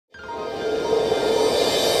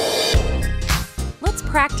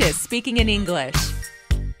practice speaking in English.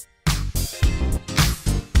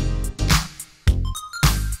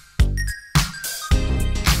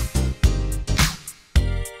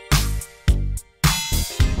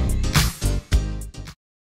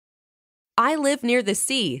 I live near the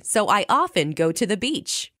sea, so I often go to the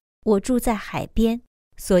beach. 我住在海边，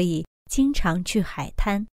所以经常去海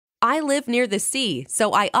滩。I live near the sea, so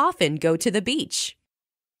I often go to the beach.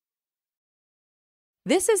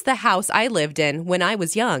 This is the house I lived in when I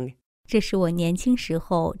was young. 这是我年轻时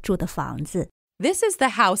候住的房子。This is the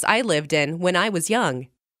house I lived in when I was young.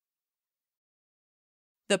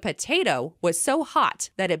 The potato was so hot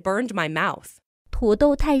that it burned my mouth. 土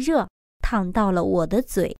豆太热，烫到了我的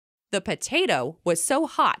嘴。The potato was so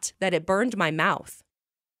hot that it burned my mouth.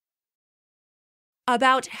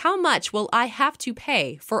 About how much will I have to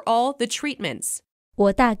pay for all the treatments?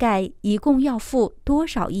 我大概一共要付多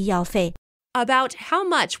少医药费？ About how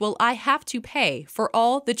much will I have to pay for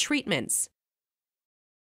all the treatments?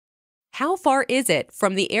 How far is it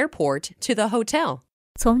from the airport to the hotel?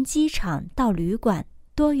 从机场到旅馆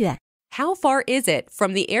多远？ How far is it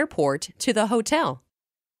from the airport to the hotel?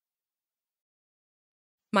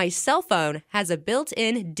 My cell phone has a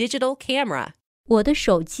built-in digital camera. 我的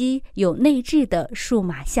手机有内置的数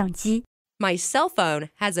码相机。My cell phone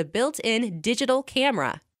has a built-in digital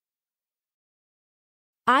camera.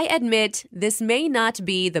 I admit this may not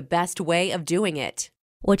be the best way of doing it.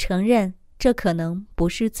 我承认这可能不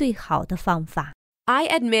是最好的方法。I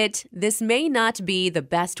admit this may not be the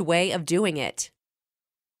best way of doing it.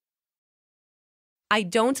 I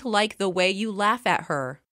don't like the way you laugh at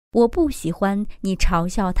her. 我不喜欢你嘲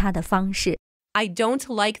笑她的方式。I don't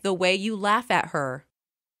like the way you laugh at her.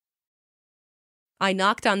 I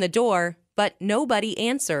knocked on the door, but nobody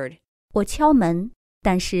answered. 我敲门，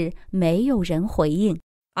但是没有人回应。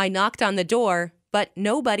I knocked on the door, but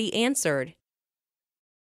nobody answered.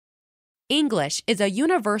 English is a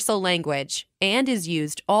universal language and is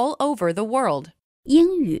used all over the world.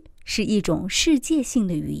 英语是一种世界性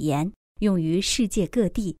的语言，用于世界各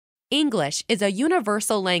地。English is a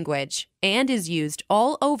universal language and is used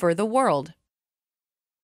all over the world.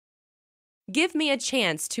 Give me a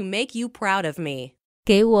chance to make you proud of me.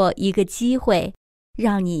 给我一个机会，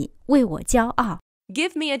让你为我骄傲。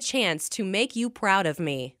Give me a chance to make you proud of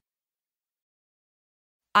me.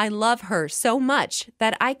 I love her so much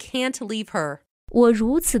that I can't leave her. 我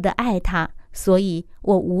如此的爱她，所以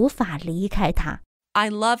我无法离开她。I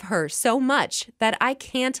love her so much that I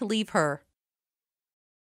can't leave her.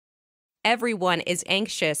 Everyone is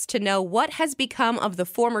anxious to know what has become of the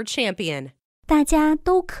former champion. 大家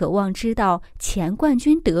都渴望知道前冠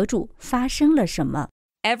军得主发生了什么。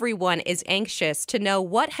Everyone is anxious to know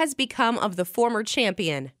what has become of the former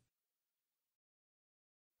champion.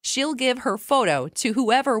 She'll give her photo to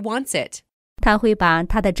whoever wants it. 她会把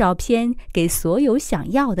她的照片给所有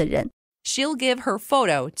想要的人。She'll give her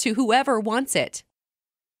photo to whoever wants it.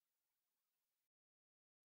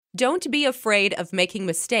 Don't be afraid of making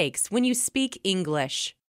mistakes when you speak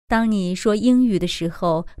English. 当你说英语的时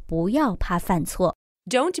候，不要怕犯错。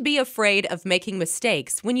Don't be afraid of making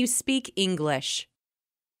mistakes when you speak English.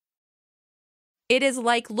 It is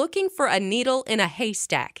like looking for a needle in a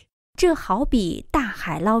haystack. 这好比大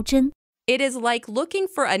海捞针。It is like looking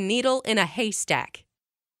for a needle in a haystack.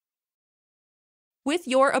 With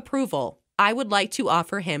your approval, I would like to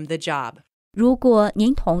offer him the job. 如果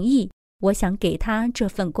您同意，我想给他这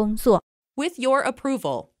份工作。With your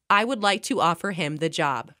approval, I would like to offer him the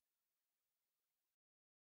job.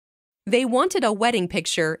 They wanted a wedding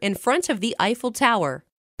picture in front of the Eiffel Tower.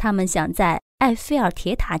 他们想在埃菲尔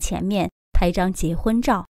铁塔前面拍张结婚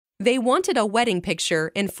照。They wanted a wedding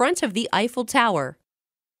picture in front of the Eiffel Tower.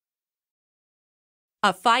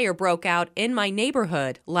 A fire broke out in my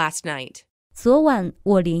neighborhood last night. 昨晚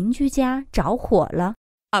我邻居家着火了。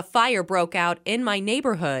A fire broke out in my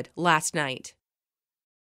neighborhood last night.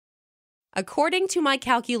 According to my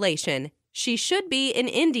calculation, she should be in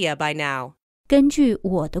India by now. 根据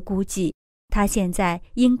我的估计，她现在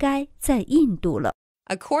应该在印度了。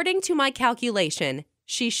According to my calculation,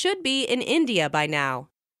 she should be in India by now.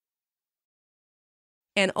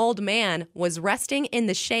 An old man was resting in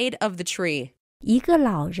the shade of the tree. 一个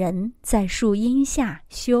老人在树荫下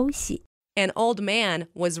休息。An old man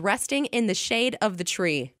was resting in the shade of the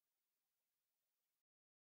tree.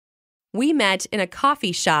 We met in a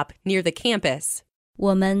coffee shop near the campus.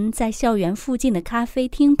 我们在校园附近的咖啡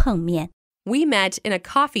厅碰面。We met in a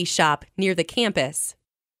coffee shop near the campus.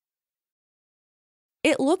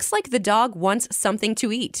 It looks like the dog wants something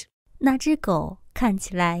to eat. 那只狗看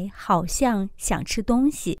起来好像想吃东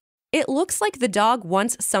西。It looks like the dog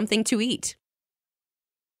wants something to eat.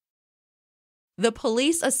 The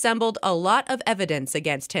police assembled a lot of evidence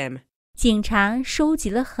against him. 警察收集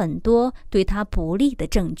了很多对他不利的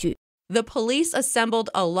证据。The police assembled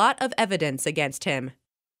a lot of evidence against him.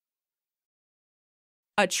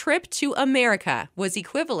 A trip to America was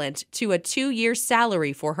equivalent to a 2-year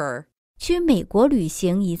salary for her. 去美国旅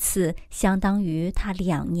行一次，相当于他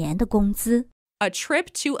2年的工资。A trip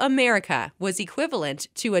to America was equivalent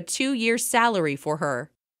to a 2-year salary for her.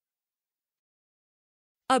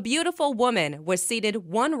 A beautiful woman was seated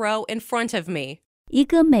 1 row in front of me. 一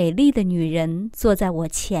个美丽的女人坐在我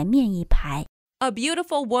前面一排。A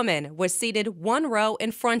beautiful woman was seated 1 row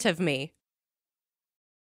in front of me.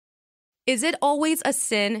 Is it always a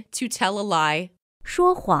sin to tell a lie?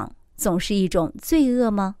 说谎总是一种罪恶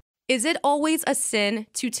吗？ Is it always a sin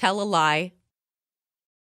to tell a lie?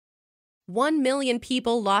 1 million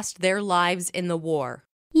people lost their lives in the war.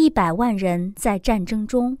 100万人在战争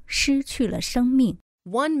中失去了生命。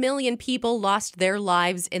1 million people lost their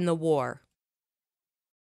lives in the war.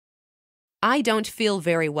 I don't feel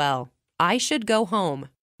very well. I should go home.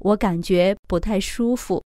 我感觉不太舒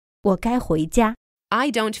服，我该回家。I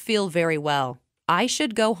don't feel very well. I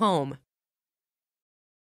should go home.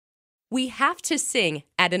 We have to sing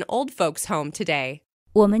at an old folks' home today.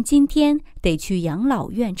 我们今天得去养老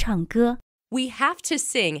院唱歌。We have to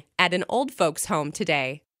sing at an old folks' home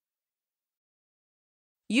today.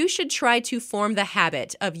 You should try to form the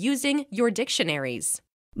habit of using your dictionaries.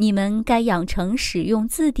 你们该养成使用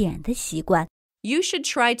字典的习惯。You should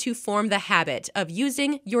try to form the habit of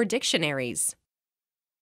using your dictionaries.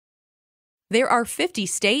 There are 50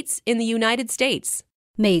 states in the United States.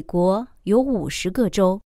 美国有50个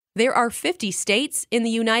州。There are 50 states in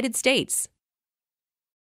the United States.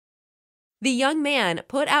 The young man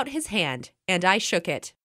put out his hand, and I shook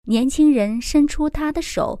it. 年轻人伸出他的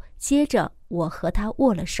手，接着我和他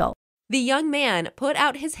握了手。The young man put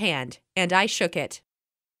out his hand, and I shook it.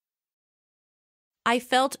 I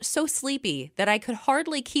felt so sleepy that I could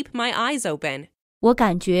hardly keep my eyes open. 我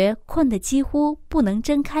感觉困得几乎不能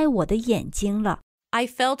睁开我的眼睛了。I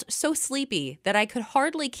felt so sleepy that I could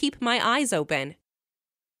hardly keep my eyes open.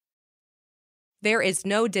 There is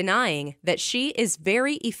no denying that she is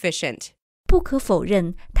very efficient. 不可否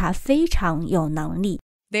认，他非常有能力。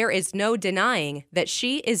There is no denying that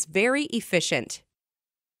she is very efficient.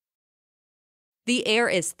 The air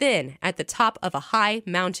is thin at the top of a high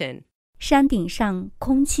mountain. 山顶上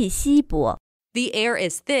空气稀薄。The air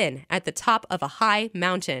is thin at the top of a high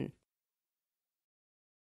mountain.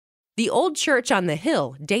 The old church on the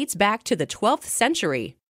hill dates back to the 12th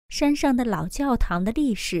century. 山上的老教堂的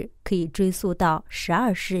历史可以追溯到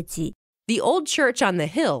12世纪。The old church on the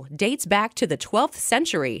hill dates back to the 12th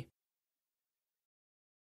century.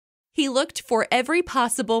 He looked for every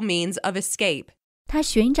possible means of escape. 他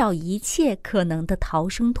寻找一切可能的逃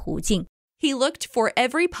生途径。He looked for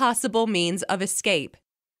every possible means of escape.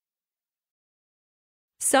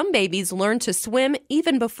 Some babies learn to swim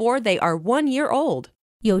even before they are 1 year old.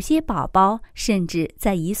 有些宝宝甚至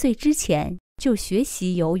在1岁之前就学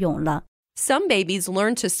习游泳了。Some babies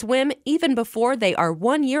learn to swim even before they are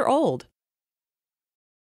 1 year old.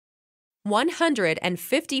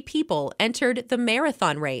 150 people entered the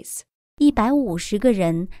marathon race. 150个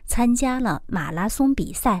人参加了马拉松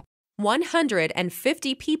比赛。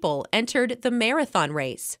150 people entered the marathon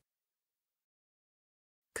race.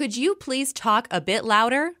 Could you please talk a bit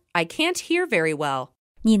louder? I can't hear very well.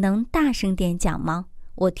 你能大声点讲吗？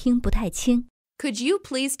我听不太清。Could you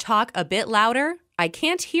please talk a bit louder? I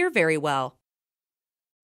can't hear very well.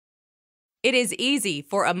 It is easy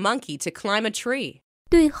for a monkey to climb a tree.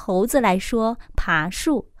 对猴子来说，爬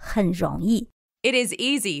树很容易。It is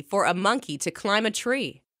easy for a monkey to climb a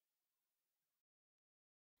tree.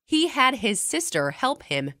 He had his sister help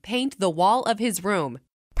him paint the wall of his room.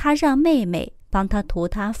 他让妹妹帮他涂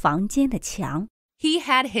他房间的墙。He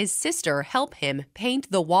had his sister help him paint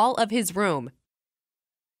the wall of his room.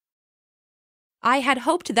 I had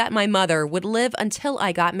hoped that my mother would live until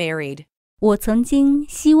I got married. 我曾经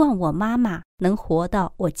希望我妈妈能活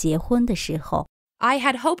到我结婚的时候。I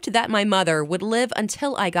had hoped that my mother would live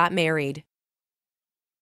until I got married.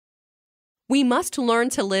 We must learn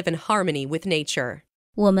to live in harmony with nature.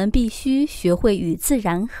 我们必须学会与自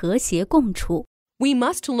然和谐共处。We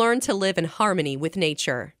must learn to live in harmony with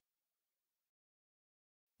nature.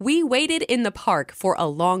 We waited in the park for a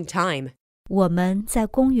long time. 我们在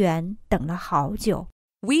公园等了好久。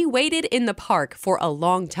We waited in the park for a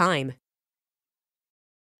long time.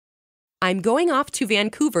 I'm going off to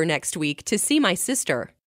Vancouver next week to see my sister.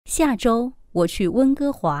 下周我去温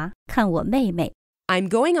哥华看我妹妹。I'm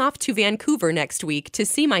going off to Vancouver next week to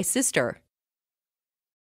see my sister.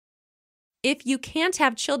 If you can't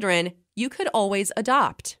have children, you could always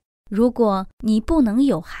adopt. 如果你不能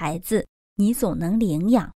有孩子，你总能领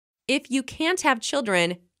养。If you can't have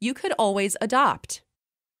children, you could always adopt.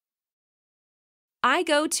 I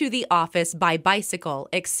go to the office by bicycle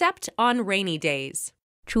except on rainy days.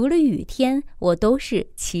 除了雨天，我都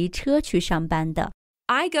是骑车去上班的。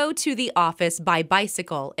I go to the office by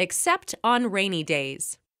bicycle except on rainy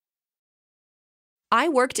days. I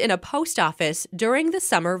worked in a post office during the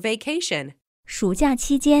summer vacation. 暑假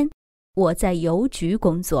期间，我在邮局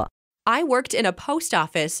工作。I worked in a post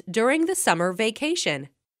office during the summer vacation.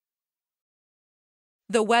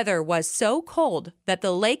 The weather was so cold that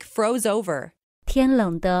the lake froze over. 天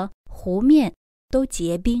冷的湖面都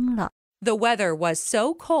结冰了。The weather was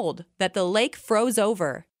so cold that the lake froze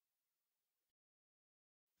over.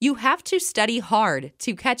 You have to study hard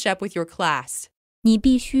to catch up with your class. 你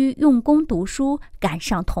必须用功读书，赶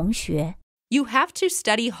上同学。You have to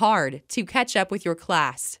study hard to catch up with your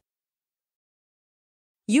class.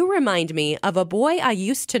 You remind me of a boy I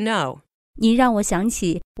used to know. 你让我想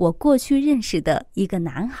起我过去认识的一个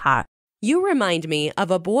男孩。You remind me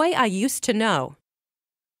of a boy I used to know.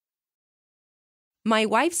 My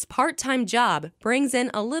wife's part-time job brings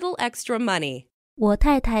in a little extra money. 我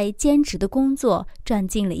太太兼职的工作赚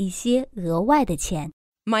进了一些额外的钱。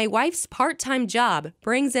My wife's part-time job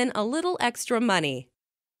brings in a little extra money.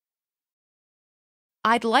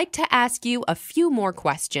 I'd like to ask you a few more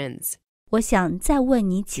questions. 我想再问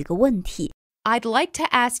你几个问题。I'd like to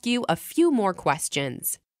ask you a few more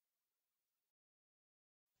questions.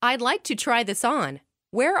 I'd like to try this on.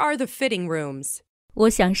 Where are the fitting rooms? 我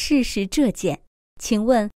想试试这件，请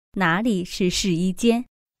问哪里是试衣间？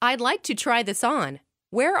 I'd like to try this on.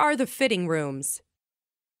 Where are the fitting rooms?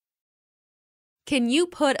 Can you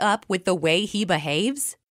put up with the way he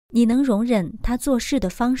behaves? 你能容忍他做事的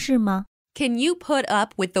方式吗？ Can you put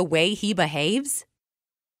up with the way he behaves?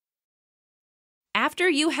 After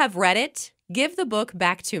you have read it, give the book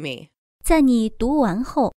back to me. 在你读完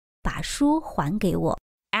后，把书还给我。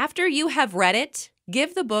After you have read it,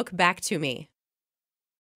 give the book back to me.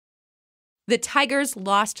 The Tigers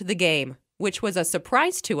lost the game, which was a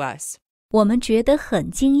surprise to us. 我们觉得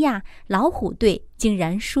很惊讶，老虎队竟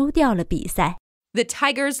然输掉了比赛。The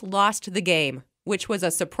Tigers lost the game, which was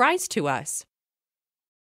a surprise to us.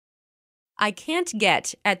 I can't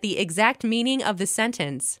get at the exact meaning of the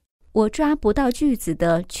sentence. 我抓不到句子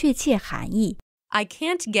的确切含义。I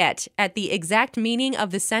can't get at the exact meaning of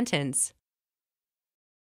the sentence.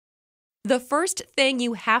 The first thing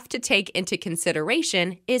you have to take into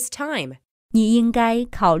consideration is time. 你应该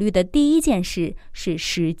考虑的第一件事是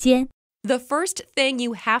时间。The first thing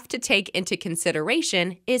you have to take into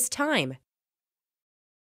consideration is time.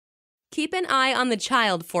 Keep an eye on the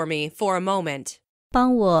child for me for a moment.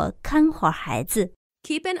 帮我看会儿孩子。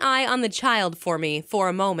Keep an eye on the child for me for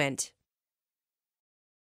a moment.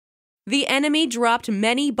 The enemy dropped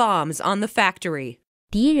many bombs on the factory.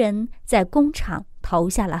 敌人在工厂投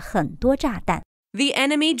下了很多炸弹。The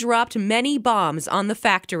enemy dropped many bombs on the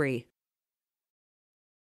factory.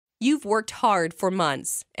 You've worked hard for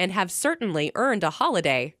months and have certainly earned a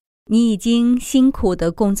holiday. 你已经辛苦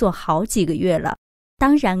地工作好几个月了，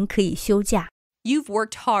当然可以休假。You've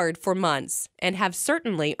worked hard for months and have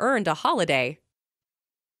certainly earned a holiday.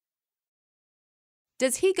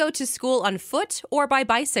 Does he go to school on foot or by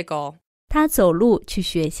bicycle? 他走路去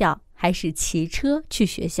学校还是骑车去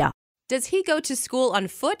学校？ Does he go to school on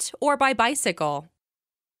foot or by bicycle?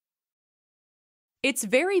 It's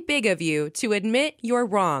very big of you to admit you're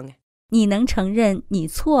wrong. 你能承认你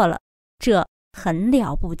错了，这很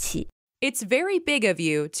了不起。 It's very big of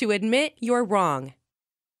you to admit you're wrong.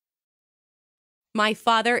 My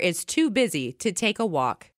father is too busy to take a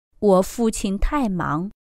walk. 我父亲太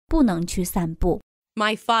忙，不能去散步。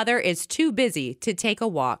 My father is too busy to take a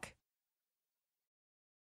walk.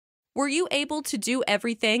 Were you able to do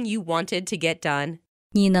everything you wanted to get done?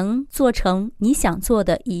 你能做成你想做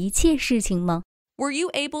的一切事情吗？ Were you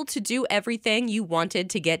able to do everything you wanted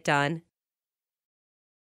to get done?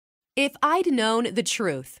 If I'd known the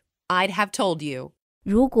truth, I'd have told you.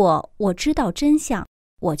 如果我知道真相，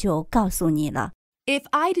我就告诉你了。 If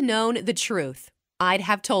I'd known the truth, I'd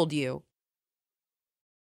have told you.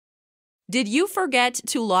 Did you forget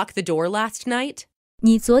to lock the door last night?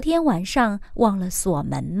 你昨天晚上忘了锁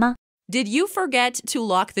门吗？ Did you forget to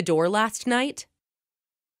lock the door last night?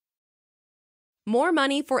 More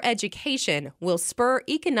money for education will spur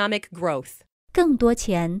economic growth. 更多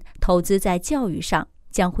钱投资在教育上，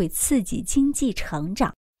将会刺激经济成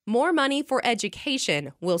长。 More money for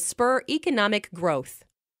education will spur economic growth.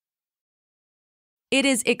 It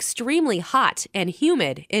is extremely hot and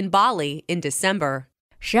humid in Bali in December.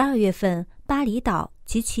 12月份，巴厘岛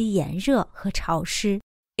极其炎热和潮湿。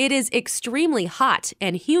It is extremely hot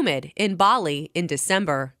and humid in Bali in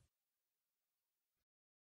December.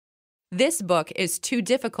 This book is too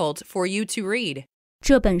difficult for you to read.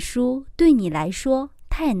 这本书对你来说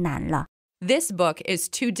太难了。This book is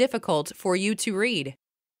too difficult for you to read.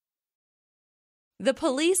 The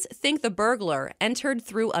police think the burglar entered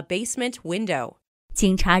through a basement window.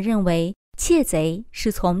 警察认为窃贼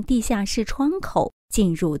是从地下室窗口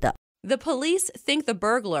进入的。The police think the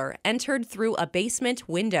burglar entered through a basement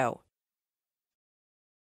window.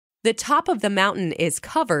 The top of the mountain is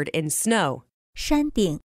covered in snow. 山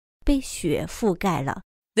顶被雪覆盖了。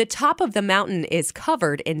The top of the mountain is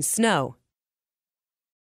covered in snow.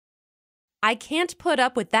 I can't put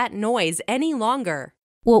up with that noise any longer.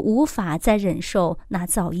 我无法再忍受那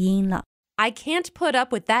噪音了。I can't put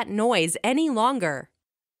up with that noise any longer.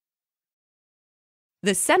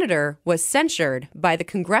 The senator was censured by the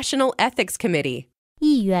Congressional Ethics Committee.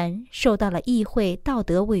 议员受到了议会道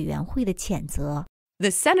德委员会的谴责。The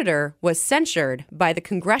senator was censured by the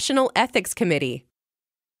Congressional Ethics Committee.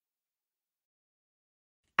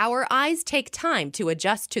 Our eyes take time to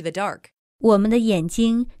adjust to the dark. 我们的眼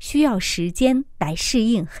睛需要时间来适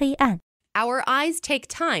应黑暗。Our eyes take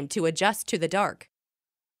time to adjust to the dark.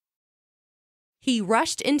 He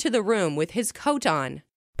rushed into the room with his coat on.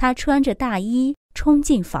 他穿着大衣冲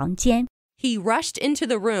进房间。He rushed into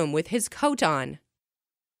the room with his coat on.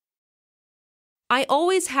 I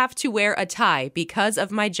always have to wear a tie because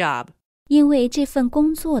of my job. 因为这份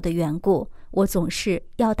工作的缘故，我总是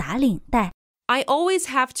要打领带。I always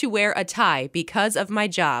have to wear a tie because of my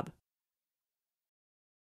job.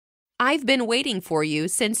 I've been waiting for you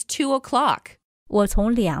since 2 o'clock. 我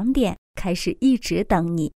从2点开始一直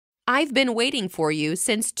等你。I've been waiting for you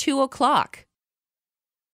since 2 o'clock.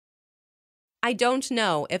 I don't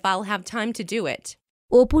know if I'll have time to do it.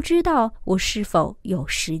 我不知道我是否有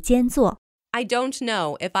时间做。I don't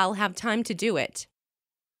know if I'll have time to do it.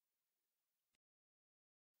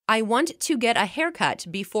 I want to get a haircut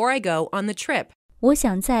before I go on the trip. 我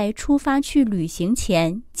想在出发去旅行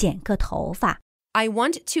前剪个头发。I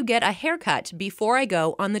want to get a haircut before I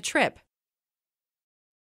go on the trip.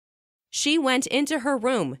 She went into her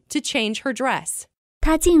room to change her dress.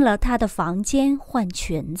 她进了她的房间换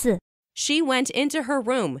裙子。She went into her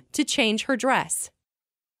room to change her dress.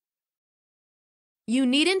 You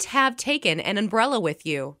needn't have taken an umbrella with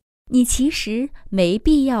you. 你其实没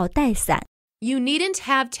必要带伞。You needn't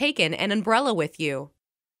have taken an umbrella with you.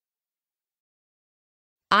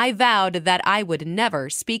 I vowed that I would never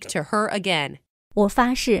speak to her again. 我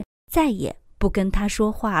发誓再也不跟她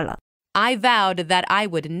说话了。I vowed that I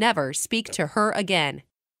would never speak to her again.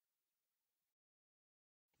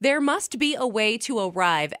 There must be a way to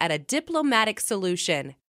arrive at a diplomatic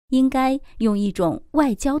solution. 应该用一种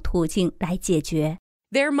外交途径来解决。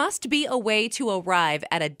There must be a way to arrive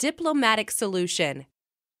at a diplomatic solution.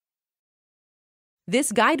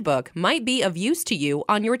 This guidebook might be of use to you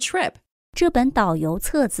on your trip. 这本导游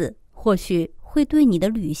册子或许会对你的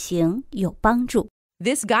旅行有帮助。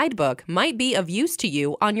This guidebook might be of use to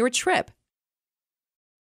you on your trip.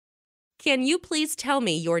 Can you please tell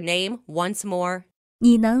me your name once more?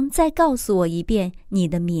 你能再告诉我一遍你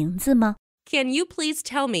的名字吗？ Can you please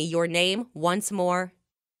tell me your name once more?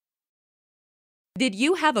 Did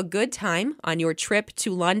you have a good time on your trip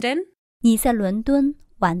to London? 你在伦敦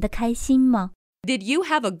玩得开心吗？ Did you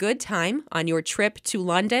have a good time on your trip to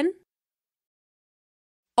London?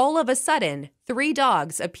 All of a sudden, 3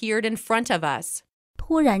 dogs appeared in front of us.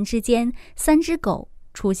 突然之间，3只狗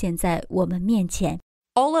出现在我们面前。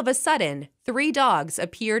All of a sudden, 3 dogs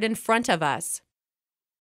appeared in front of us.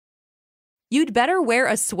 You'd better wear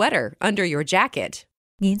a sweater under your jacket.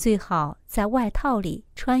 您最好在外套里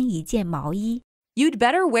穿一件毛衣。You'd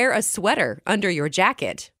better wear a sweater under your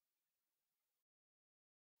jacket.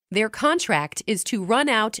 Their contract is to run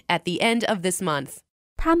out at the end of this month.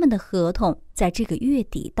 他们的合同在这个月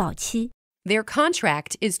底到期。Their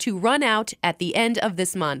contract is to run out at the end of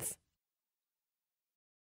this month.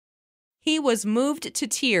 He was moved to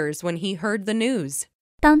tears when he heard the news.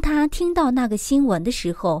 当他听到那个新闻的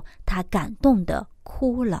时候，他感动地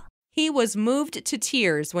哭了。He was moved to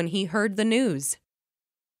tears when he heard the news.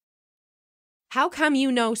 How come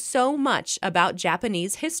you know so much about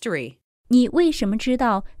Japanese history? 你为什么知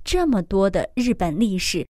道这么多的日本历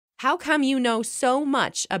史？ How come you know so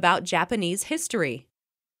much about Japanese history?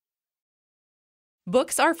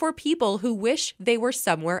 Books are for people who wish they were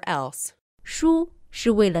somewhere else. 书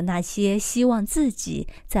是为了那些希望自己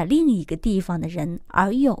在另一个地方的人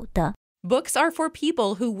而有的。Books are for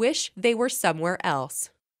people who wish they were somewhere else.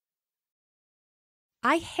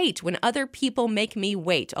 I hate when other people make me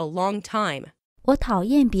wait a long time. 我讨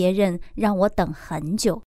厌别人让我等很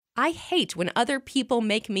久。I hate when other people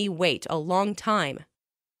make me wait a long time.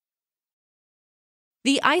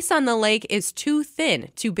 The ice on the lake is too thin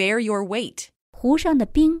to bear your weight. 湖上的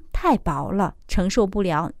冰太薄了，承受不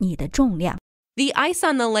了你的重量。The ice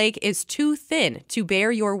on the lake is too thin to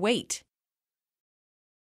bear your weight.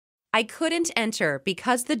 I couldn't enter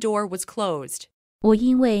because the door was closed. 我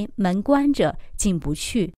因为门关着进不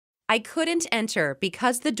去。I couldn't enter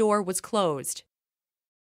because the door was closed.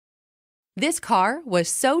 This car was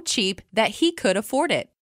so cheap that he could afford it.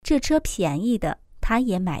 这车便宜的，他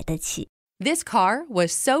也买得起。This car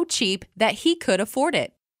was so cheap that he could afford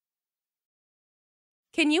it.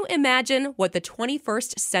 Can you imagine what the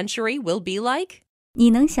 21st century will be like? 你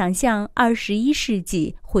能想象21世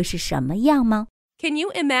纪会是什么样吗？ Can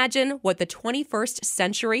you imagine what the 21st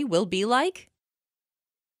century will be like?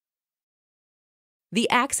 The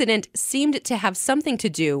accident seemed to have something to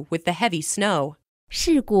do with the heavy snow.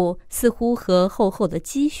 事故似乎和厚厚的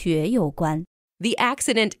积雪有关。The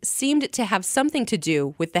accident seemed to have something to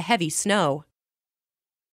do with the heavy snow.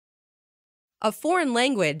 A foreign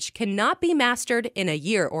language cannot be mastered in a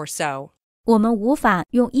year or so. 我们无法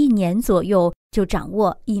用1年左右就掌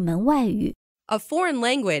握一门外语。A foreign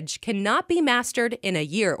language cannot be mastered in a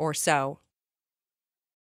year or so.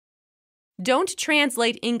 Don't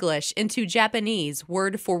translate English into Japanese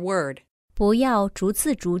word for word. 不要逐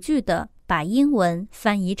字逐句地把英文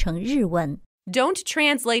翻译成日文。Don't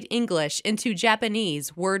translate English into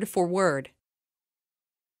Japanese word for word.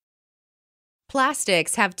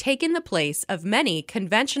 Plastics have taken the place of many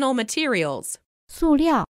conventional materials. 塑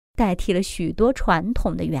料代替了许多传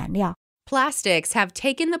统的原料。Plastics have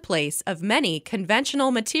taken the place of many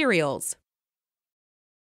conventional materials.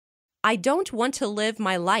 I don't want to live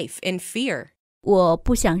my life in fear. 我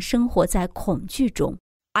不想生活在恐惧中。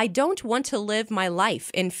I don't want to live my life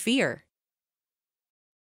in fear.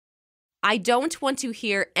 I don't want to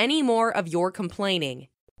hear any more of your complaining.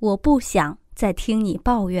 我不想再听你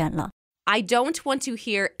抱怨了。I don't want to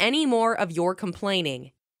hear any more of your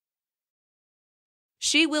complaining.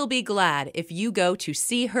 She will be glad if you go to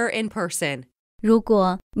see her in person. 如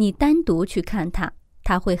果你单独去看她，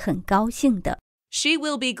她会很高兴的。She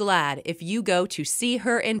will be glad if you go to see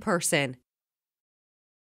her in person.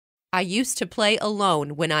 I used to play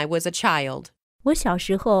alone when I was a child. 我小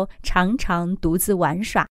时候常常独自玩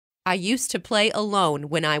耍。I used to play alone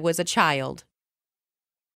when I was a child.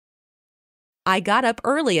 I got up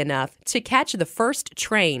early enough to catch the first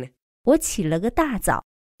train. 我起了个大早，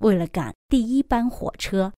为了赶第一班火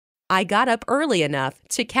车。I got up early enough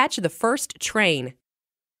to catch the first train.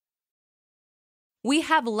 We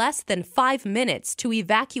have less than 5 minutes to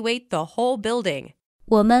evacuate the whole building.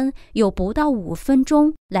 我们有不到5分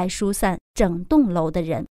钟来疏散整栋楼的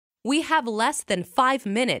人。We have less than 5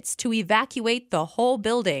 minutes to evacuate the whole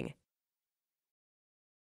building.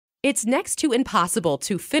 It's next to impossible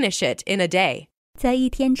to finish it in a day. 在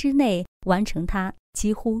1天之内完成它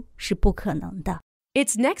几乎是不可能的。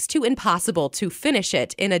It's next to impossible to finish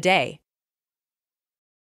it in a day.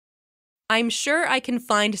 I'm sure I can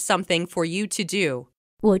find something for you to do.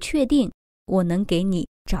 我确定我能给你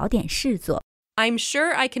找点事做。I'm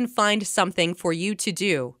sure I can find something for you to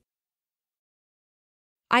do.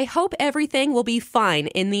 I hope everything will be fine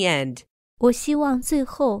in the end. 我希望最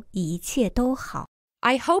后一切都好。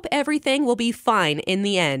I hope everything will be fine in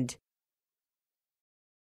the end.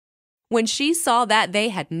 When she saw that they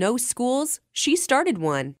had no schools, she started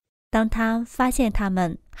one. 当她发现他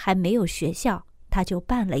们还没有学校，她就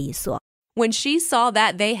办了一所。When she saw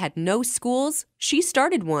that they had no schools, she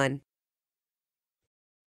started one.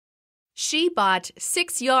 She bought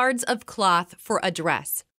 6 yards of cloth for a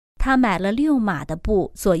dress. 她买了6码的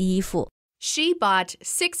布做衣服。She bought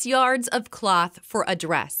 6 yards of cloth for a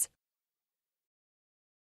dress.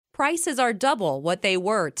 Prices are double what they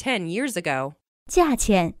were 10 years ago. 价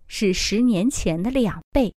钱是10年前的2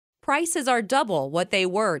倍。Prices are double what they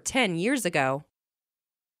were 10 years ago.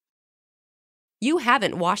 You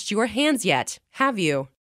haven't washed your hands yet, have you?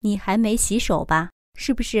 你还没洗手吧？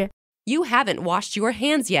是不是？ You haven't washed your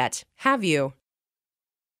hands yet, have you?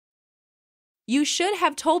 You should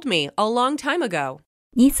have told me a long time ago.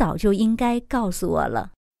 你早就应该告诉我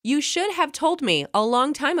了。You should have told me a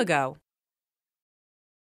long time ago.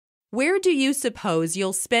 Where do you suppose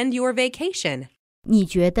you'll spend your vacation? 你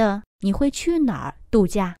觉得你会去哪儿度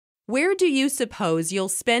假？ Where do you suppose you'll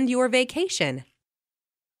spend your vacation?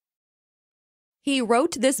 He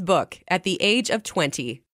wrote this book at the age of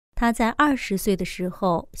 20. 他在20岁的时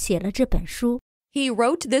候写了这本书。He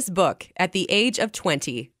wrote this book at the age of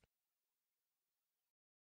 20.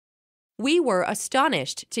 We were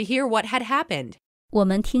astonished to hear what had happened. 我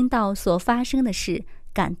们听到所发生的事，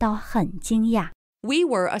感到很惊讶。We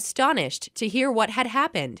were astonished to hear what had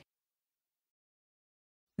happened.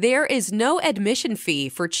 There is no admission fee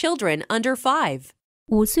for children under 5.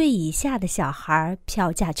 5岁以下的小孩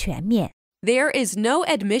票价全免。There is no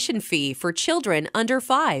admission fee for children under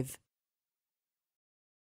 5.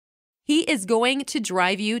 He is going to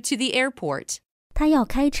drive you to the airport. 他要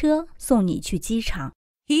开车送你去机场。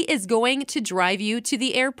He is going to drive you to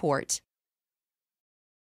the airport.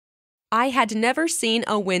 I had never seen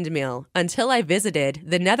a windmill until I visited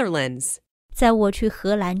the Netherlands. 在我去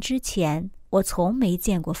荷兰之前，我从没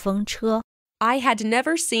见过风车。I had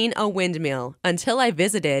never seen a windmill until I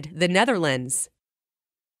visited the Netherlands.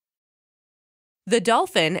 The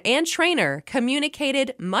dolphin and trainer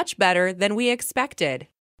communicated much better than we expected.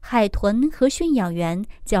 海豚和驯养员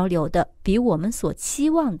交流的比我们所期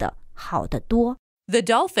望的好得多。The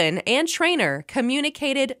dolphin and trainer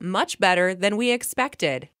communicated much better than we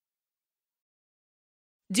expected.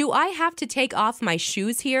 Do I have to take off my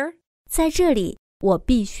shoes here? 在这里，我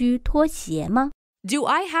必须脱鞋吗？ Do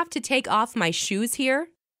I have to take off my shoes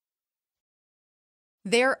here?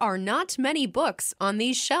 There are not many books on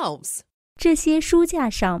these shelves. 这些书架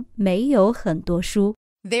上没有很多书。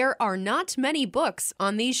There are not many books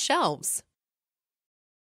on these shelves.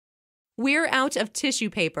 We're out of tissue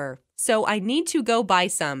paper, so I need to go buy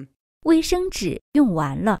some. 卫生纸用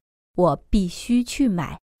完了，我必须去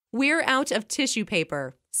买。We're out of tissue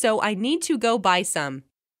paper, so I need to go buy some.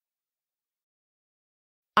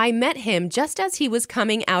 I met him just as he was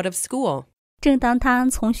coming out of school. 正当他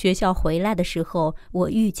从学校回来的时候，我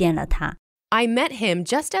遇见了他。I met him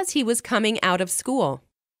just as he was coming out of school.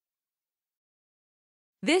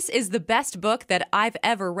 This is the best book that I've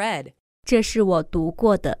ever read. 这是我读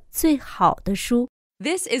过的最好的书。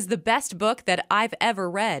This is the best book that I've ever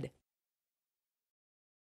read.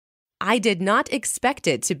 I did not expect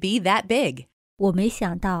it to be that big. 我没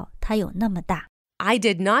想到它有那么大。I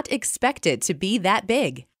did not expect it to be that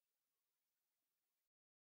big.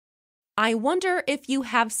 I wonder if you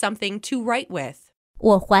have something to write with.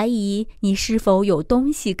 我怀疑你是否有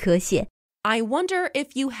东西可写。I wonder if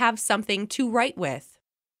you have something to write with.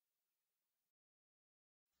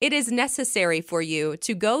 It is necessary for you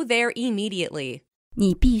to go there immediately.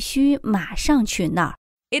 你必须马上去那儿。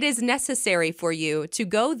It is necessary for you to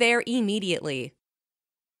go there immediately.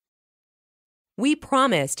 We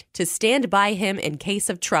promised to stand by him in case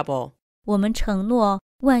of trouble. 我们承诺，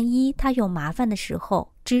万一他有麻烦的时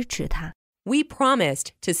候，支持他。We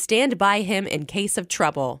promised to stand by him in case of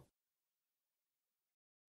trouble.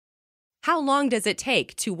 How long does it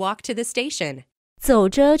take to walk to the station? 走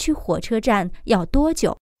着去火车站要多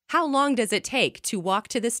久？ How long does it take to walk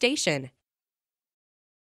to the station?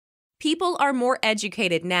 People are more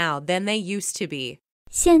educated now than they used to be.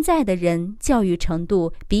 现在的人教育程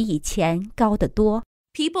度比以前高得多。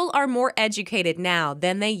People are more educated now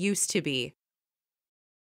than they used to be.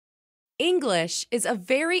 English is a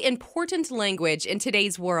very important language in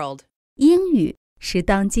today's world. 英语是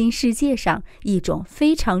当今世界上一种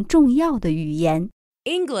非常重要的语言。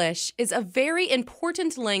English is a very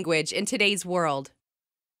important language in today's world.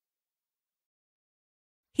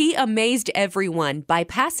 He amazed everyone by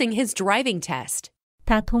passing his driving test.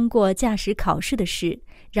 他通过驾驶考试的事，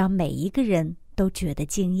让每一个人都觉得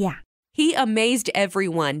惊讶。He amazed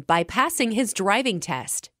everyone by passing his driving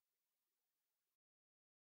test.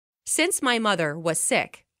 Since my mother was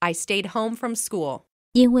sick, I stayed home from school.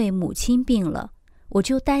 因为母亲病了，我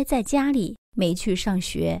就待在家里，没去上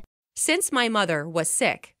学。Since my mother was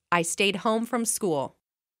sick, I stayed home from school.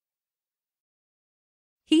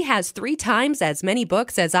 He has 3 times as many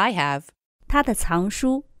books as I have. 他的藏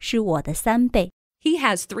书是我的3倍。He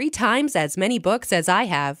has 3 times as many books as I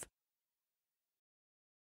have.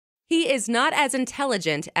 He is not as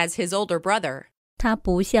intelligent as his older brother. 他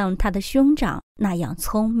不像他的兄长那样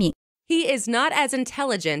聪明。He is not as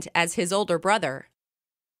intelligent as his older brother.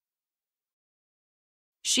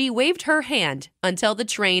 She waved her hand until the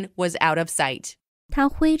train was out of sight. 他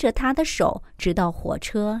挥着他的手，直到火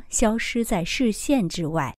车消失在视线之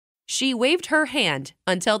外。She waved her hand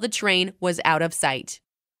until the train was out of sight.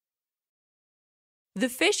 The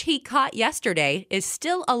fish he caught yesterday is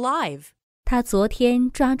still alive. 他昨天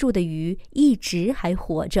抓住的鱼一直还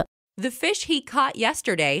活着。The fish he caught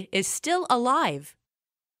yesterday is still alive.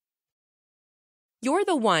 You're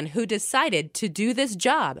the one who decided to do this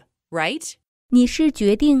job, right? 你是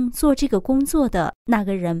决定做这个工作的那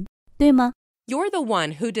个人，对吗？ You're the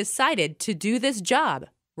one who decided to do this job,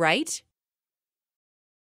 right?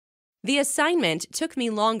 The assignment took me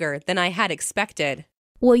longer than I had expected.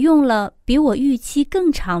 我用了比我预期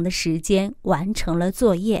更长的时间完成了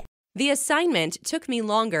作业。The assignment took me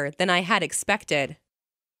longer than I had expected.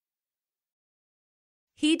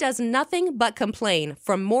 He does nothing but complain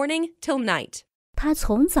from morning till night. 他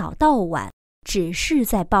从早到晚只是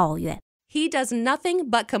在抱怨。He does nothing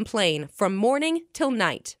but complain from morning till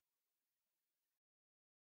night.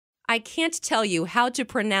 I can't tell you how to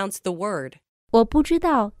pronounce the word. 我不知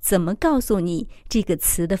道怎么告诉你这个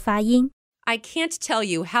词的发音。I can't tell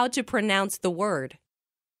you how to pronounce the word.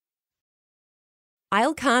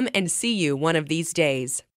 I'll come and see you one of these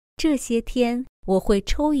days. 这些天我会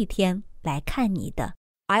抽一天来看你的。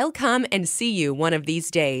I'll come and see you one of these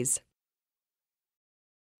days.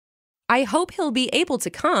 I hope he'll be able to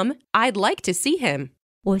come. I'd like to see him.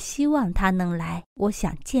 我希望他能来，我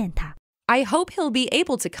想见他。I hope he'll be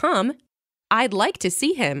able to come. I'd like to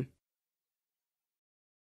see him.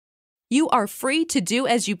 You are free to do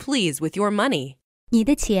as you please with your money. 你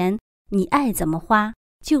的钱，你爱怎么花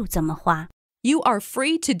就怎么花。You are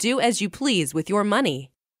free to do as you please with your money.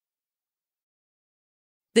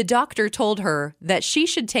 The doctor told her that she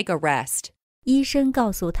should take a rest. 医生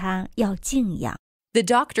告诉她要静养。The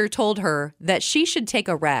doctor told her that she should take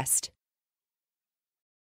a rest.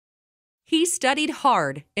 He studied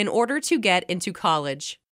hard in order to get into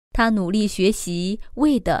college. 他努力学习，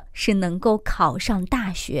为的是能够考上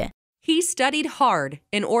大学。He studied hard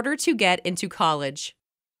in order to get into college.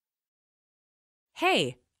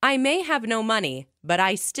 Hey, I may have no money, but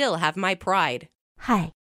I still have my pride.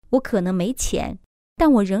 嗨，我可能没钱，但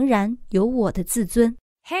我仍然有我的自尊。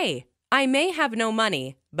Hey, I may have no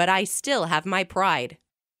money, but I still have my pride.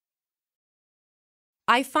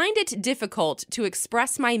 I find it difficult to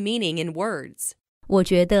express my meaning in words. 我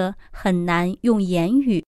觉得很难用言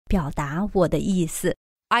语表达我的意思。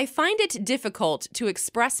I find it difficult to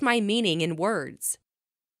express my meaning in words.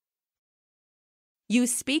 You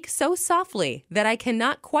speak so softly that I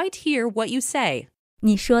cannot quite hear what you say.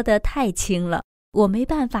 你说得太轻了，我没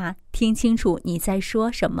办法听清楚你在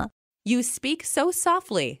说什么。You speak so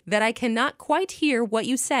softly that I cannot quite hear what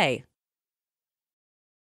you say.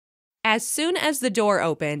 As soon as the door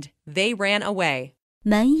opened, they ran away.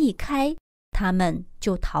 门一开，他们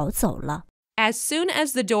就逃走了。As soon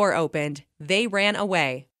as the door opened, they ran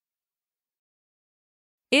away.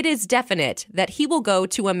 It is definite that he will go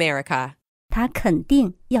to America. 他肯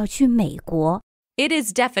定要去美国。It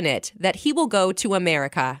is definite that he will go to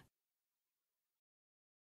America.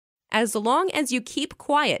 As long as you keep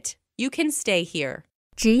quiet, you can stay here.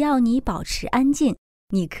 只要你保持安静，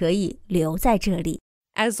你可以留在这里。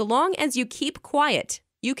As long as you keep quiet,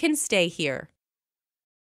 you can stay here.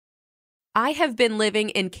 I have been living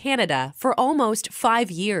in Canada for almost 5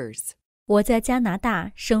 years. 我在加拿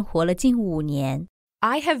大生活了近5年。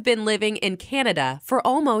I have been living in Canada for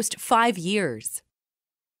almost 5 years.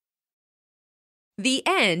 The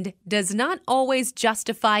end does not always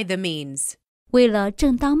justify the means. 为了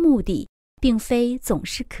正当目的，并非总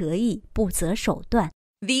是可以不择手段。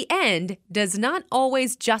The end does not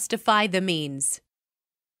always justify the means.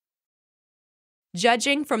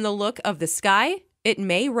 Judging from the look of the sky, it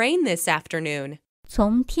may rain this afternoon.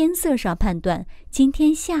 从天色上判断，今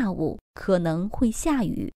天下午可能会下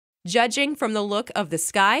雨。Judging from the look of the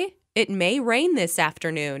sky, it may rain this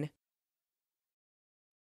afternoon.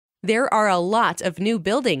 There are a lot of new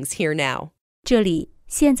buildings here now. 这里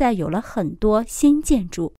现在有了很多新建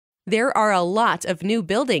筑。There are a lot of new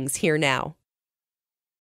buildings here now.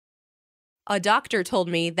 A doctor told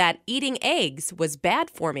me that eating eggs was bad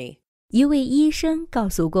for me. 一位医生告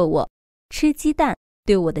诉过我，吃鸡蛋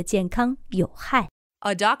对我的健康有害。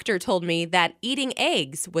A doctor told me that eating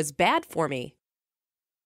eggs was bad for me.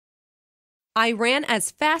 I ran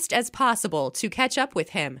as fast as possible to catch up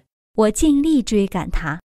with him. 我尽力追赶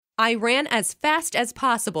他。I ran as fast as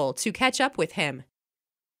possible to catch up with him.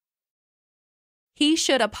 He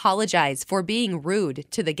should apologize for being rude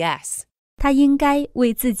to the guests. 他应该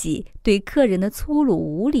为自己对客人的粗鲁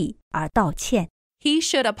无礼而道歉。He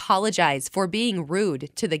should apologize for being rude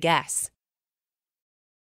to the guests.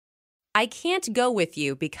 I can't go with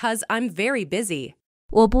you because I'm very busy.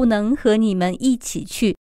 我不能和你们一起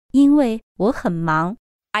去，因为我很忙。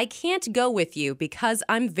I can't go with you because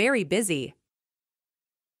I'm very busy.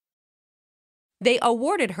 They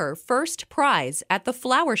awarded her first prize at the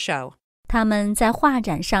flower show. 他们在画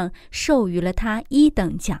展上授予了她1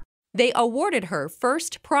等奖。They awarded her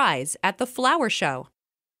first prize at the flower show.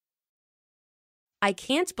 I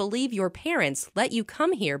can't believe your parents let you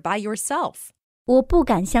come here by yourself. 我不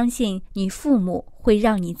敢相信你父母会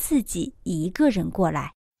让你自己一个人过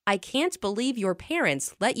来。I can't believe your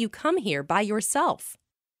parents let you come here by yourself.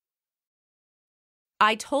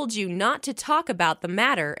 I told you not to talk about the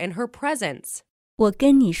matter in her presence. 我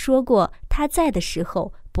跟你说过，她在的时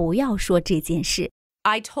候不要说这件事。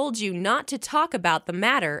I told you not to talk about the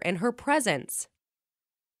matter in her presence.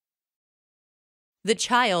 The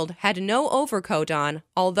child had no overcoat on,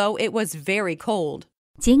 although it was very cold.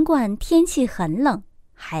 尽管天气很冷，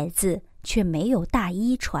孩子却没有大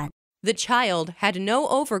衣穿。The child had no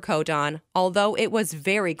overcoat on, although it was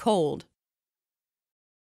very cold.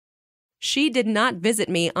 She did not visit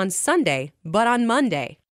me on Sunday, but on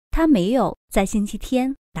Monday. 她没有在星期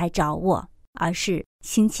天来找我，而是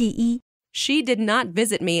星期一。She did not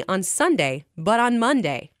visit me on Sunday, but on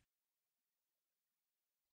Monday.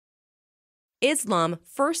 Islam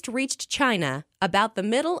first reached China about the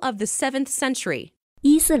middle of the 7th century.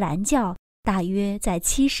 伊斯兰教大约在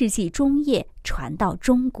7世纪中叶传到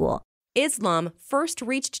中国。Islam first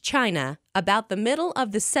reached China about the middle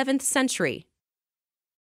of the 7th century.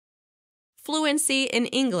 Fluency in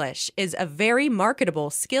English is a very marketable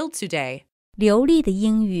skill today. 流利的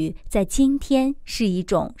英语在今天是一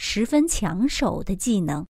种十分抢手的技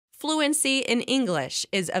能。Fluency in English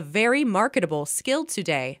is a very marketable skill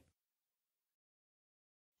today.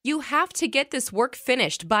 You have to get this work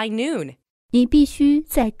finished by noon. 你必须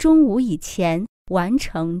在中午以前完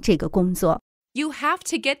成这个工作。You have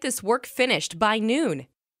to get this work finished by noon.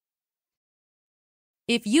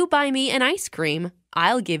 If you buy me an ice cream,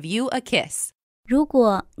 I'll give you a kiss. 如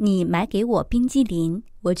果你买给我冰激凌，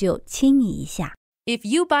我就亲你一下。If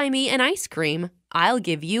you buy me an ice cream, I'll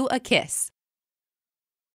give you a kiss.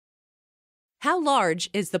 How large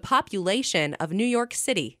is the population of New York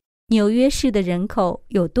City? 纽约市的人口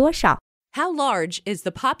有多少？ How large is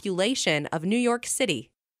the population of New York City?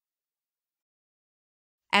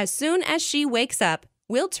 As soon as she wakes up,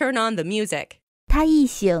 we'll turn on the music. 她一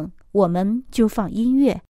醒，我们就放音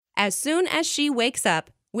乐。As soon as she wakes up,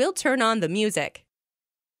 we'll turn on the music.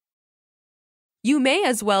 You may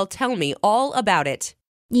as well tell me all about it.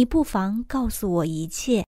 你不妨告诉我一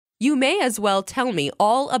切。You may as well tell me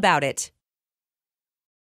all about it.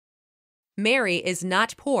 Mary is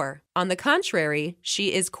not poor. On the contrary,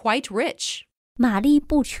 she is quite rich. 玛丽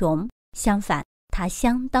不穷，相反，她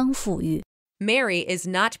相当富裕。Mary is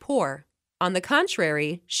not poor. On the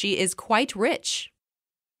contrary, she is quite rich.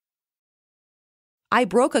 I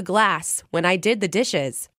broke a glass when I did the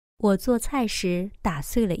dishes. 我做菜时打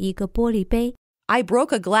碎了一个玻璃杯。I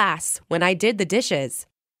broke a glass when I did the dishes.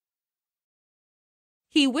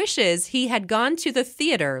 He wishes he had gone to the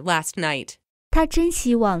theater last night. 他真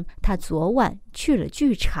希望他昨晚去了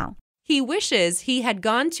剧场。He wishes he had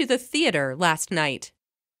gone to the theater last night.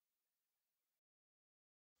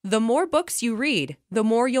 The more books you read, the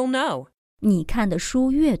more you'll know. 你看的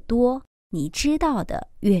书越多，你知道的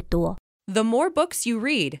越多。The more books you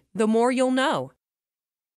read, the more you'll know.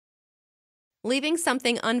 Leaving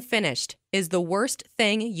something unfinished is the worst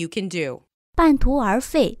thing you can do. 半途而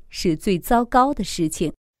废是最糟糕的事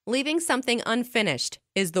情。Leaving something unfinished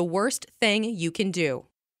is the worst thing you can do.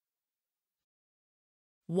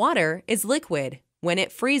 Water is liquid. When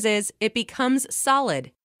it freezes, it becomes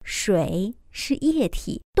solid. 水是液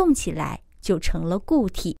体，冻起来就成了固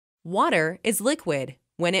体。Water is liquid.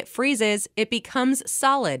 When it freezes, it becomes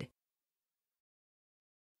solid.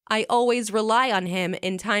 I always rely on him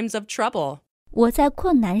in times of trouble. 我在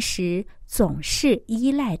困难时总是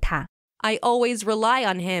依赖他。I always rely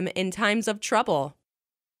on him in times of trouble.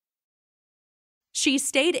 She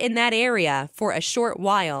stayed in that area for a short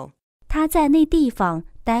while. 他在那地方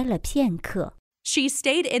待了片刻。She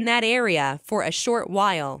stayed in that area for a short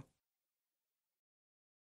while.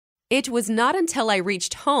 It was not until I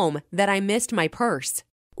reached home that I missed my purse.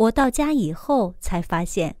 我到家以后才发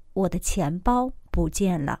现我的钱包不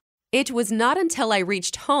见了。It was not until I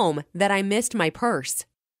reached home that I missed my purse.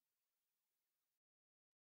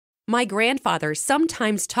 My grandfather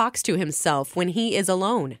sometimes talks to himself when he is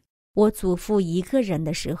alone. 我祖父一个人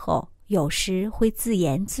的时候，有时会自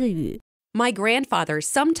言自语。My grandfather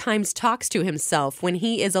sometimes talks to himself when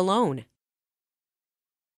he is alone.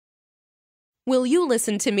 Will you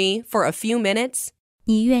listen to me for a few minutes?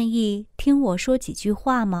 你愿意听我说几句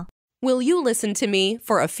话吗？ Will you listen to me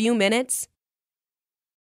for a few minutes?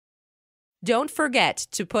 Don't forget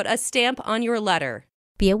to put a stamp on your letter.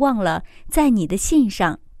 别忘了在你的信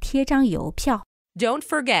上贴张邮票。Don't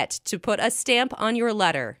forget to put a stamp on your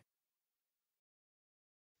letter.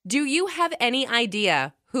 Do you have any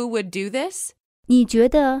idea who would do this? 你觉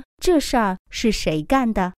得这事儿是谁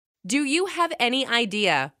干的？ Do you have any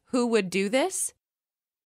idea who would do this?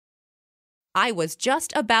 I was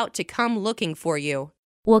just about to come looking for you.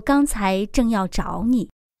 我刚才正要找你。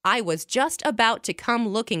I was just about to come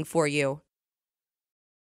looking for you.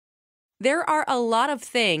 There are a lot of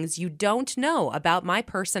things you don't know about my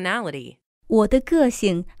personality. 我的个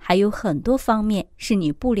性还有很多方面是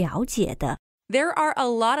你不了解的。There are a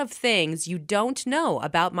lot of things you don't know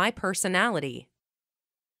about my personality.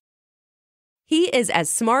 He is as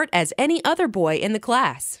smart as any other boy in the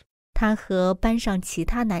class. 他和班上其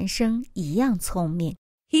他男生一样聪明。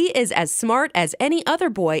He is as smart as any other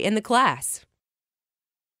boy in the class.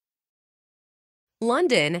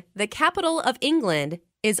 London, the capital of England,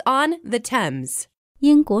 is on the Thames.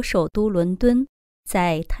 英国首都伦敦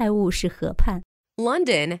在泰晤士河畔。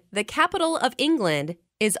London, the capital of England,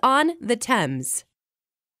 is on the Thames.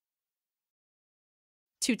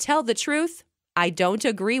 To tell the truth, I don't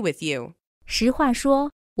agree with you. 实话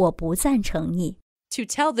说，我不赞成你。To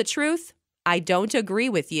tell the truth, I don't agree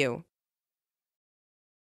with you.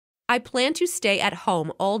 I plan to stay at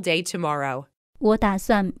home all day tomorrow. 我打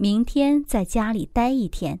算明天在家里待一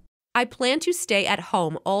天。I plan to stay at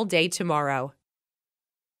home all day tomorrow.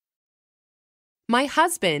 My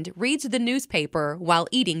husband reads the newspaper while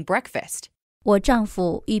eating breakfast. 我丈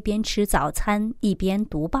夫一边吃早餐一边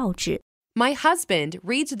读报纸。My husband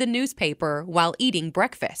reads the newspaper while eating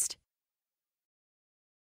breakfast.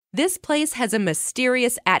 This place has a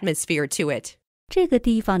mysterious atmosphere to it. 这个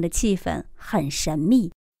地方的气氛很神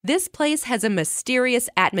秘。This place has a mysterious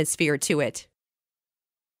atmosphere to it.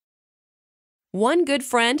 One good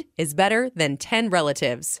friend is better than 10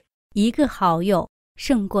 relatives. 一个好友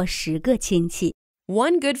胜过10个亲戚。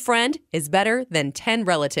One good friend is better than 10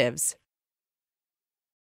 relatives.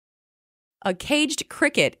 A caged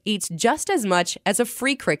cricket eats just as much as a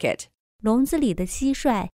free cricket. 笼子里的蟋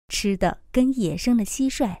蟀吃的跟野生的蟋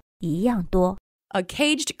蟀一样多。A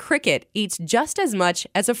caged cricket eats just as much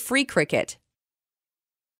as a free cricket.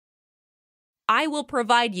 I will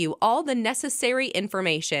provide you all the necessary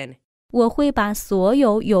information. 我会把所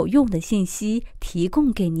有有用的信息提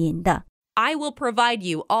供给您的。I will provide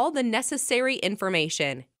you all the necessary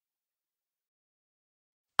information.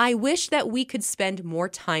 I wish that we could spend more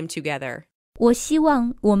time together. 我希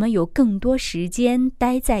望我们有更多时间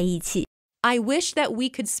待在一起。I wish that we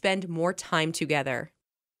could spend more time together.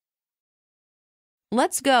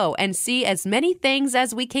 Let's go and see as many things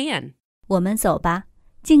as we can. 我们走吧，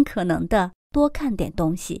尽可能的多看点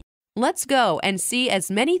东西。Let's go and see as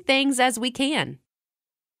many things as we can.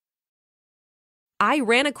 I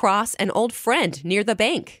ran across an old friend near the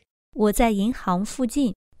bank. 我在银行附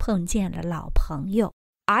近碰见了老朋友。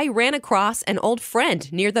I ran across an old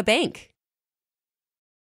friend near the bank.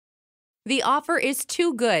 The offer is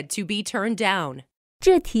too good to be turned down.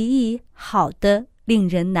 这提议好的令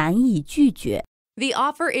人难以拒绝。The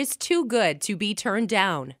offer is too good to be turned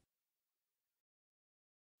down.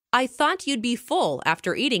 I thought you'd be full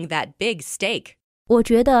after eating that big steak. 我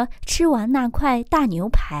觉得吃完那块大牛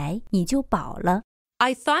排你就饱了。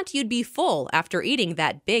I thought you'd be full after eating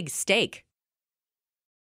that big steak.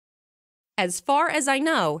 As far as I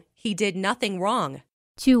know, he did nothing wrong.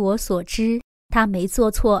 据我所知，他没做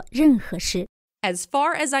错任何事。As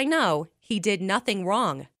far as I know, he did nothing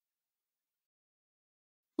wrong.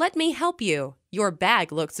 Let me help you. Your bag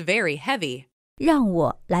looks very heavy. 让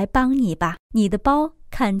我来帮你吧，你的包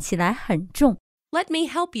看起来很重。Let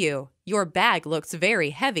me help you. Your bag looks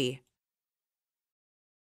very heavy.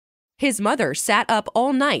 His mother sat up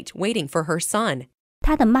all night waiting for her son.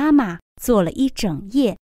 他的妈妈坐了一整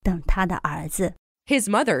夜等他的儿子。His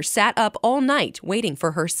mother sat up all night waiting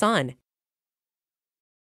for her son.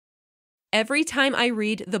 Every time I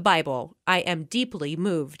read the Bible, I am deeply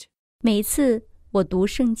moved. 每次我读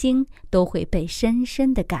圣经都会被深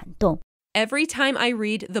深的感动。Every time I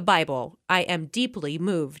read the Bible, I am deeply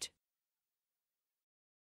moved.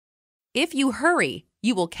 If you hurry,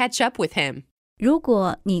 you will catch up with him. 如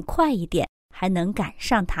果你快一点，还能赶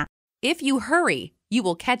上他。If you hurry, you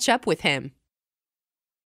will catch up with him.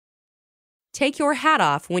 Take your hat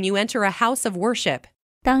off when you enter a house of worship.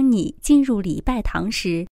 当你进入礼拜堂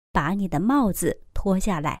时，把你的帽子脱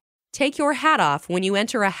下来。Take your hat off when you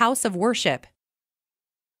enter a house of worship.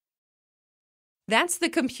 That's the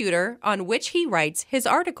computer on which he writes his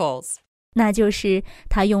articles. 那就是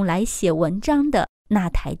他用来写文章的那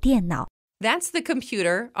台电脑。That's the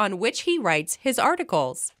computer on which he writes his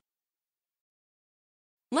articles.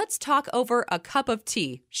 Let's talk over a cup of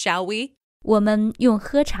tea, shall we? 我们用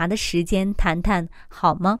喝茶的时间谈谈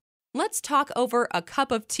好吗？ Let's talk over a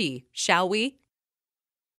cup of tea, shall we?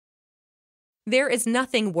 There is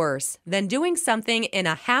nothing worse than doing something in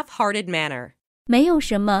a half-hearted manner. 没有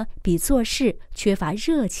什么比做事缺乏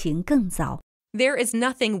热情更糟。There is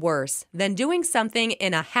nothing worse than doing something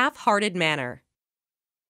in a half-hearted manner.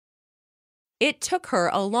 It took her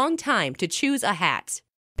a long time to choose a hat.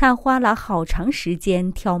 她花了好长时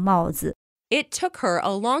间挑帽子。It took her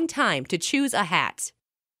a long time to choose a hat.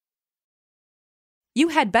 You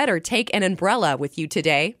had better take an umbrella with you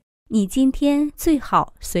today. 你今天最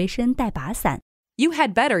好随身带把伞。You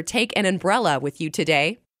had better take an umbrella with you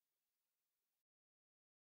today.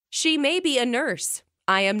 She may be a nurse.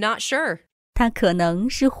 I am not sure. 她可能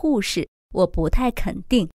是护士，我不太肯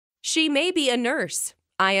定。She may be a nurse.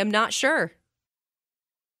 I am not sure.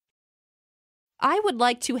 I would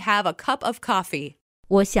like to have a cup of coffee.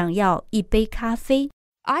 我想要一杯咖啡。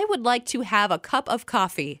I would like to have a cup of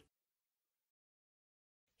coffee.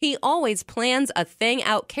 He always plans a thing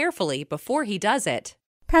out carefully before he does it.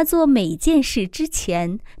 他做每件事之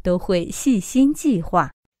前都会细心计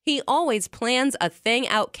划。He always plans a thing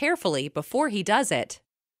out carefully before he does it.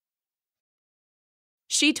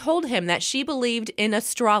 She told him that she believed in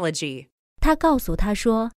astrology. 她告诉他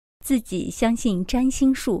说自己相信占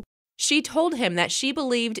星术。She told him that she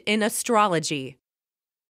believed in astrology.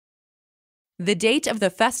 The date of the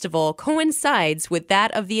festival coincides with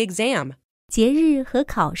that of the exam. 节日和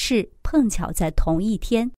考试碰巧在同一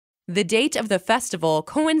天。The date of the festival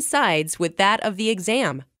coincides with that of the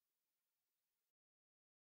exam.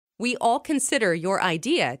 We all consider your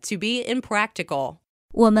idea to be impractical.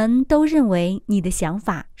 我们都认为你的想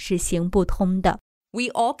法是行不通的。We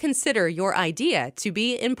all consider your idea to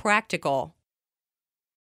be impractical.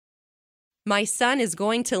 My son is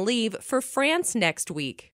going to leave for France next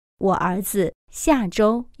week. 我儿子下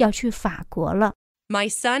周要去法国了。My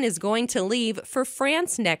son is going to leave for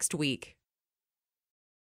France next week.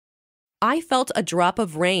 I felt a drop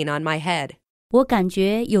of rain on my head. 我感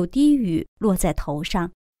觉有滴雨落在头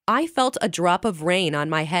上。I felt a drop of rain on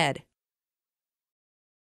my head.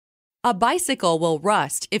 A bicycle will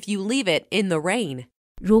rust if you leave it in the rain.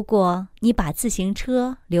 如果你把自行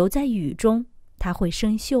车留在雨中，它会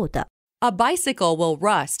生锈的。A bicycle will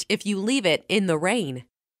rust if you leave it in the rain.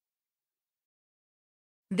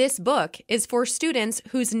 This book is for students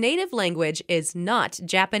whose native language is not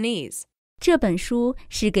Japanese. 这本书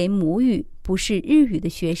是给母语不是日语的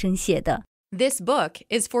学生写的。This book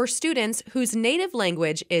is for students whose native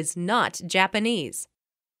language is not Japanese.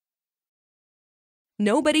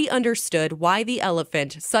 Nobody understood why the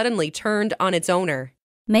elephant suddenly turned on its owner.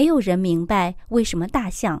 没有人明白为什么大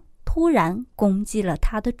象突然攻击了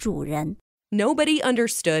它的主人。Nobody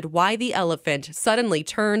understood why the elephant suddenly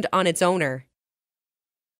turned on its owner.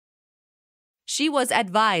 She was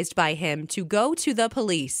advised by him to go to the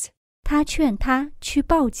police. 他劝他去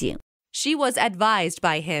报警。She was advised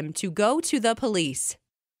by him to go to the police.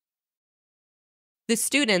 The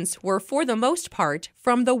students were for the most part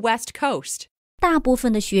from the West Coast. 大部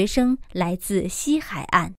分的学生来自西海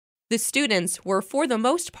岸。The students were for the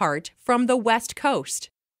most part from the West Coast.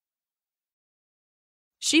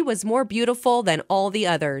 She was more beautiful than all the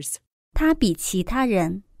others. 她比其他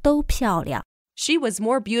人都漂亮。She was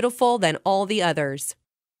more beautiful than all the others.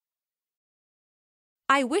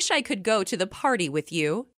 I wish I could go to the party with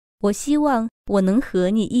you. 我希望我能和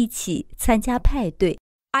你一起参加派对。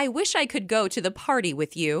I wish I could go to the party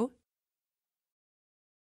with you.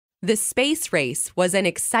 The space race was an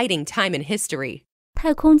exciting time in history.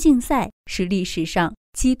 太空竞赛是历史上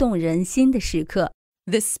激动人心的时刻。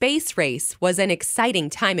The space race was an exciting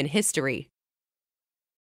time in history.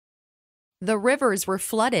 The rivers were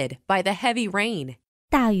flooded by the heavy rain.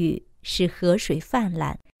 大雨使河水泛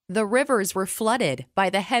滥。The rivers were flooded by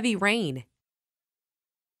the heavy rain.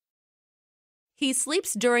 He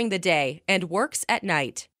sleeps during the day and works at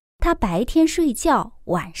night. 他白天睡觉，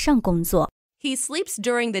晚上工作。He sleeps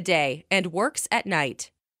during the day and works at night.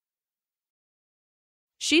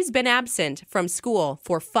 She's been absent from school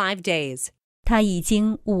for 5 days. 他已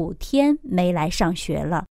经5天没来上学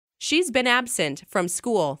了。She's been absent from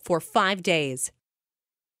school for 5 days.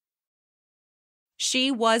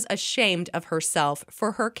 She was ashamed of herself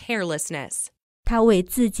for her carelessness. 他为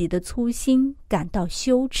自己的粗心感到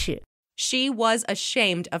羞耻。She was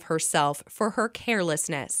ashamed of herself for her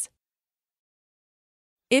carelessness.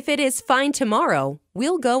 If it is fine tomorrow,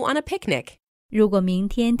 we'll go on a picnic. 如果明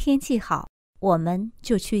天天气好，我们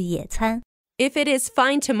就去野餐。If it is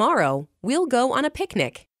fine tomorrow, we'll go on a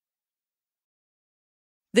picnic.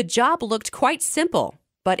 The job looked quite simple,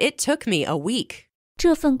 but it took me a week.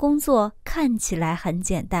 这份工作看起来很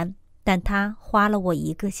简单，但它花了我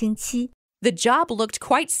1个星期。The job looked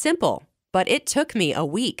quite simple, but it took me a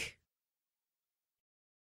week.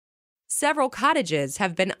 Several cottages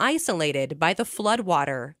have been isolated by the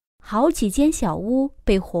floodwater. 好几间小屋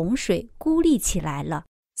被洪水孤立起来了。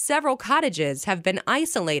Several cottages have been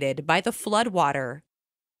isolated by the floodwater.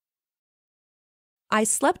 I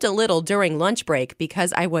slept a little during lunch break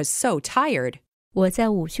because I was so tired. 我在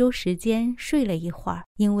午休时间睡了一会儿，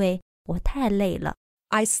因为我太累了。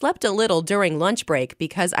I slept a little during lunch break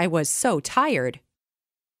because I was so tired.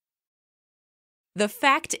 The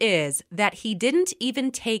fact is that he didn't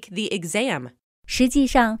even take the exam. 实际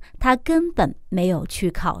上，他根本没有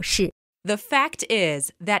去考试。The fact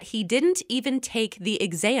is that he didn't even take the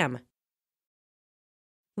exam.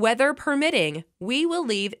 Weather permitting, we will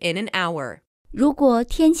leave in an hour. 如果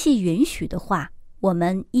天气允许的话，我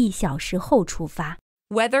们1小时后出发。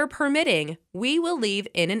Weather permitting, we will leave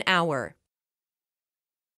in an hour.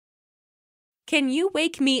 Can you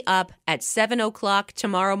wake me up at 7 o'clock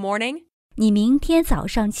tomorrow morning? 你明天早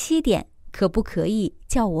上7点，可不可以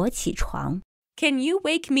叫我起床？ Can you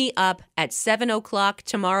wake me up at 7 o'clock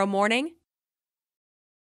tomorrow morning?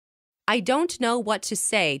 I don't know what to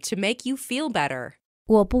say to make you feel better.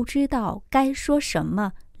 我不知道该说什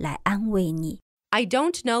么来安慰你。I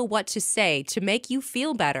don't know what to say to make you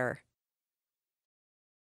feel better.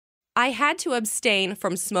 I had to abstain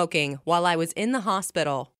from smoking while I was in the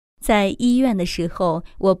hospital. 在医院的时候，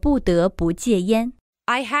我不得不戒烟。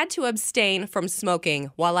I had to abstain from smoking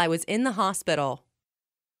while I was in the hospital.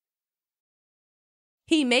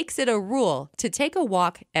 He makes it a rule to take a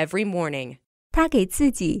walk every morning. 他给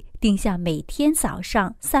自己定下每天早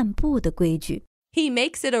上散步的规矩。He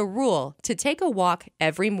makes it a rule to take a walk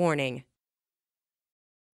every morning.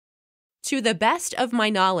 To the best of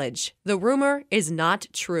my knowledge, the rumor is not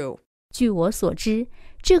true. 据我所知，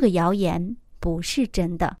这个谣言不是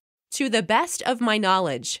真的。To the best of my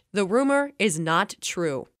knowledge, the rumor is not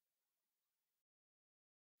true.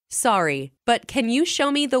 Sorry, but can you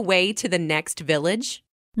show me the way to the next village?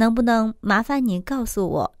 能不能麻烦你告诉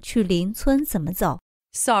我去邻村怎么走？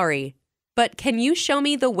 Sorry, but can you show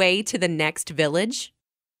me the way to the next village?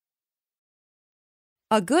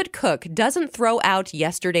 A good cook doesn't throw out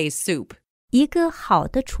yesterday's soup. 一个好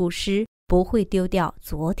的厨师不会丢掉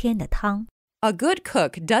昨天的汤。A good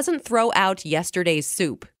cook doesn't throw out yesterday's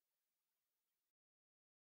soup.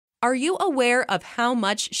 Are you aware of how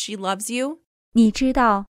much she loves you? 你知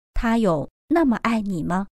道他有那么爱你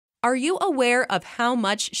吗？ Are you aware of how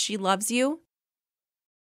much she loves you?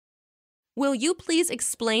 Will you please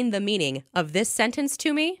explain the meaning of this sentence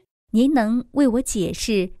to me? 您能为我解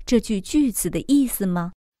释这句句子的意思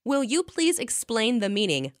吗？ Will you please explain the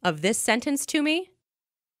meaning of this sentence to me?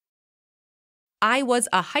 I was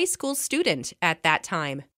a high school student at that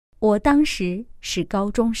time. 我当时是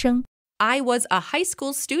高中生。I was a high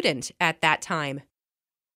school student at that time.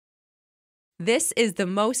 This is the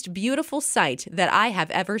most beautiful sight that I have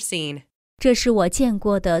ever seen. 这是我见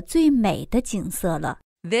过的最美的景色了。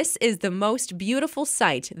This is the most beautiful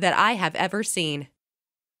sight that I have ever seen.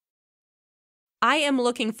 I am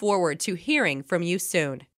looking forward to hearing from you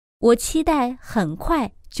soon. 我期待很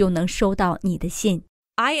快就能收到你的信。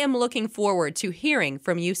I am looking forward to hearing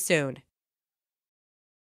from you soon.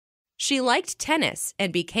 She liked tennis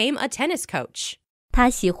and became a tennis coach. 她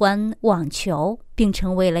喜欢网球，并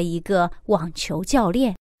成为了一个网球教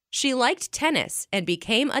练。She liked tennis and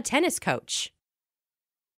became a tennis coach.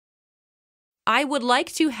 I would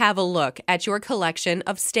like to have a look at your collection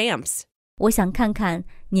of stamps. 我想看看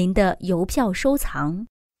您的邮票收藏。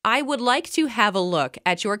I would like to have a look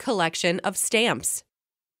at your collection of stamps.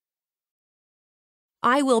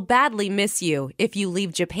 I will badly miss you if you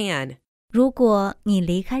leave Japan. 如果你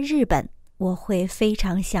离开日本，我会非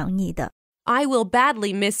常想你的。I will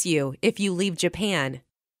badly miss you if you leave Japan.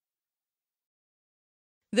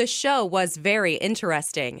 The show was very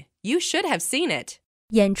interesting. You should have seen it.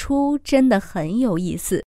 演出真的很有意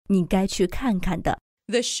思，你该去看看的。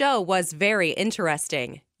The show was very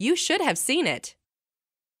interesting. You should have seen it.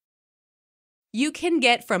 You can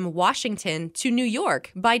get from Washington to New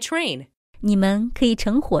York by train. 你们可以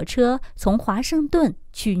乘火车从华盛顿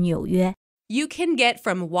去纽约。You can get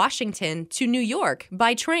from Washington to New York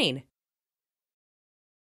by train.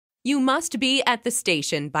 You must be at the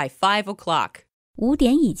station by 5 o'clock. 5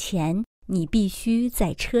点以前，你必须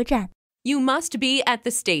在车站。You must be at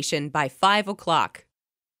the station by 5 o'clock.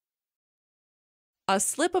 A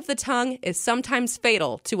slip of the tongue is sometimes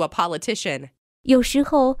fatal to a politician. 有时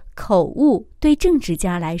候口误对政治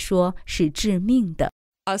家来说是致命的。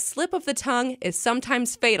A slip of the tongue is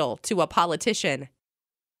sometimes fatal to a politician.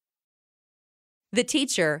 The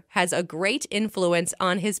teacher has a great influence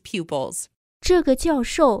on his pupils. 这个教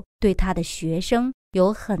授对他的学生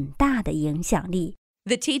有很大的影响力。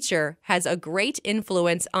The teacher has a great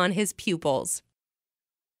influence on his pupils.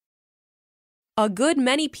 A good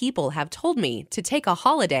many people have told me to take a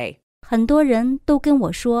holiday. 很多人都跟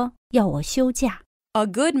我说要我休假。A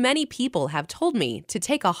good many people have told me to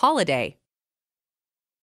take a holiday.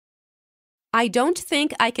 I don't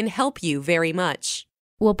think I can help you very much.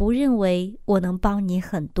 我不认为我能帮你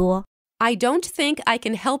很多。I don't think I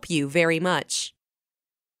can help you very much.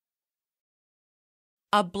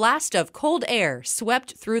 A blast of cold air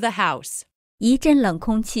swept through the house. 一阵冷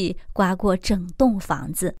空气刮过整栋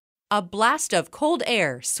房子。A blast of cold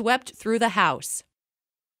air swept through the house.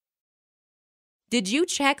 Did you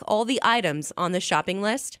check all the items on the shopping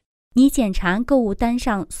list? 你检查购物单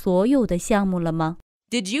上所有的项目了吗？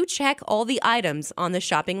 Did you check all the items on the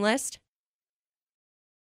shopping list?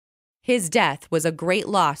 His death was a great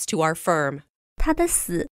loss to our firm. 他的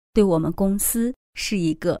死对我们公司是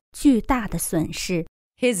一个巨大的损失。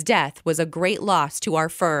His death was a great loss to our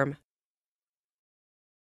firm.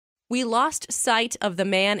 We lost sight of the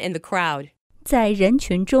man in the crowd. 在人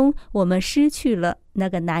群中，我们失去了那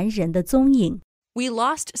个男人的踪影。We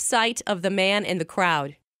lost sight of the man in the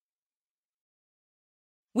crowd.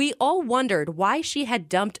 We all wondered why she had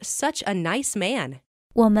dumped such a nice man.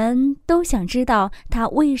 我们都想知道她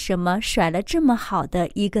为什么甩了这么好的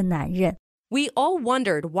一个男人。We all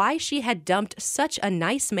wondered why she had dumped such a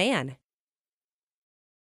nice man.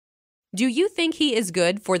 Do you think he is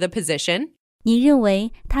good for the position? 你认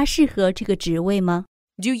为他适合这个职位吗？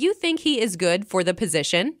 Do you think he is good for the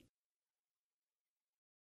position?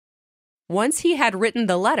 Once he had written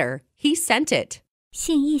the letter, he sent it.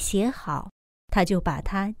 信一写好，他就把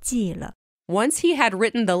它寄了。Once he had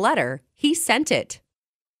written the letter, he sent it.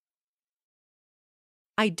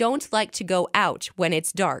 I don't like to go out when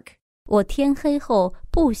it's dark. 我天黑后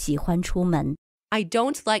不喜欢出门。I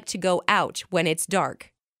don't like to go out when it's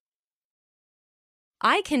dark.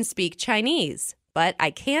 I can speak Chinese, but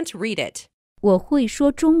I can't read it. 我会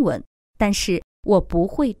说中文，但是我不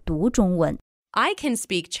会读中文。I can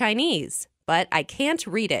speak Chinese, but I can't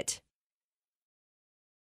read it.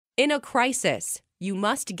 In a crisis, you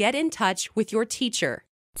must get in touch with your teacher.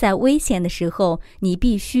 在危险的时候，你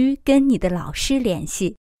必须跟你的老师联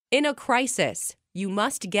系。In a crisis, you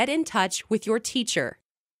must get in touch with your teacher.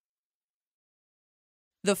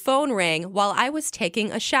 The phone rang while I was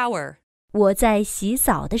taking a shower. 我在洗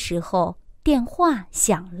澡的时候，电话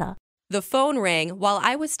响了。The phone rang while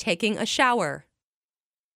I was taking a shower.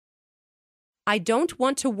 I don't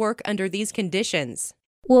want to work under these conditions.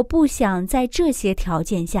 我不想在这些条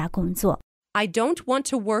件下工作。I don't want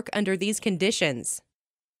to work under these conditions.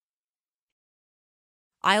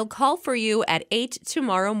 I'll call for you at 8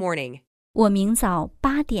 tomorrow morning. 我明早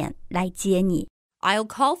8点来接你。I'll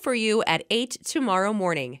call for you at 8 tomorrow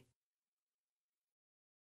morning.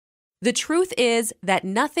 The truth is that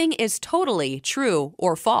nothing is totally true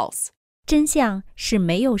or false. 真相是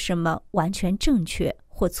没有什么完全正确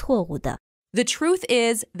或错误的。The truth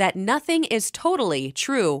is that nothing is totally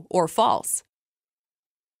true or false.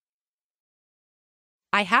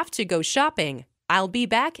 I have to go shopping. I'll be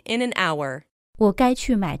back in an hour. 我该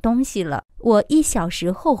去买东西了，我1小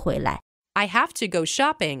时后回来。I have to go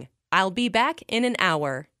shopping. I'll be back in an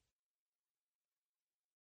hour.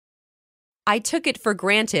 I took it for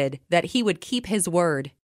granted that he would keep his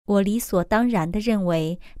word. 我理所当然地认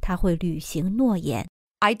为他会履行诺言。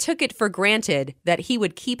I took it for granted that he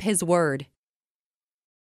would keep his word.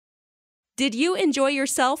 Did you enjoy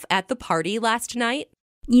yourself at the party last night?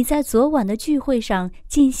 你在昨晚的聚会上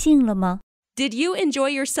尽兴了吗？ Did you enjoy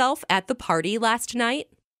yourself at the party last night?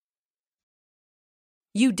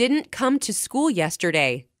 You didn't come to school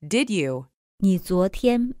yesterday, did you? 你昨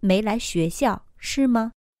天没来学校，是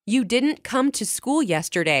吗？ You didn't come to school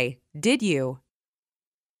yesterday, did you?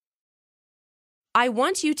 I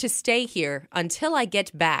want you to stay here until I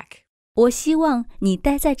get back. 我希望你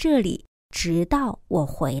待在这里，直到我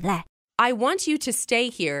回来。I want you to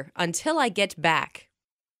stay here until I get back.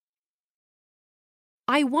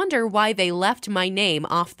 I wonder why they left my name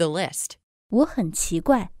off the list. 我很奇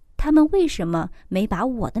怪，他们为什么没把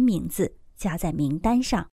我的名字加在名单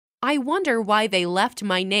上？ I wonder why they left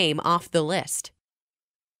my name off the list.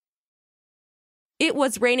 It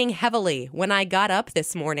was raining heavily when I got up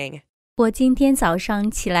this morning. 我今天早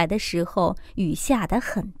上起来的时候，雨下得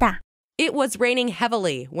很大。 It was raining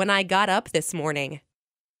heavily when I got up this morning.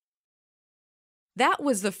 That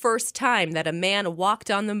was the first time that a man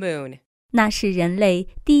walked on the moon. 那是人类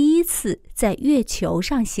第一次在月球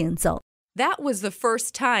上行走。 That was the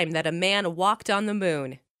first time that a man walked on the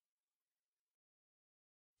moon.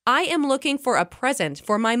 I am looking for a present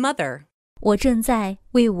for my mother. 我正在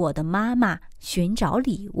为我的妈妈寻找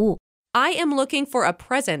礼物。 I am looking for a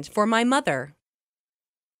present for my mother.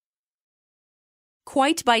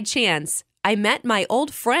 Quite by chance, I met my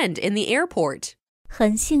old friend in the airport.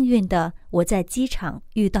 很幸运的，我在机场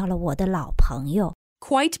遇到了我的老朋友。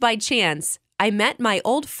 Quite by chance, I met my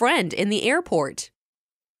old friend in the airport.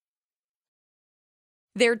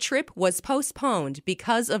 Their trip was postponed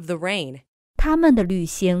because of the rain. 他们的旅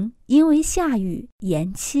行因为下雨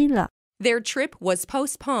延期了。 Their trip was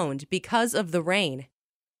postponed because of the rain.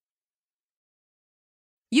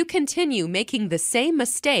 You continue making the same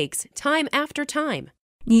mistakes time after time.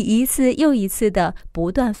 你一次又一次地不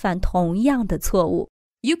断犯同样的错误。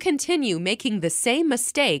You continue making the same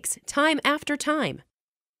mistakes time after time.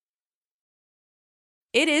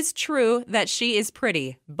 It is true that she is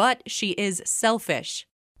pretty, but she is selfish.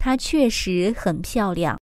 她确实很漂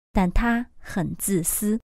亮，但她很自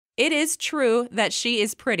私。It is true that she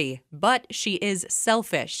is pretty, but she is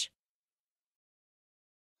selfish.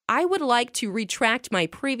 I would like to retract my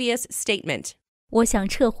previous statement. 我想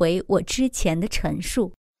撤回我之前的陈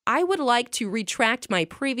述。I would like to retract my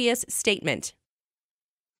previous statement.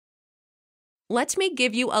 Let me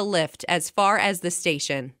give you a lift as far as the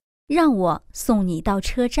station. 让我送你到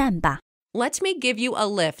车站吧。Let me give you a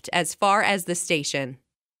lift as far as the station.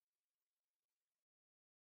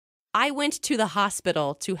 I went to the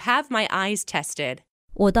hospital to have my eyes tested.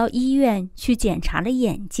 我到医院去检查了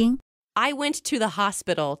眼睛。I went to the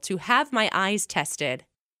hospital to have my eyes tested.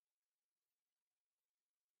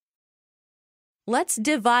 Let's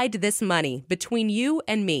divide this money between you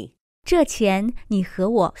and me. 这钱你和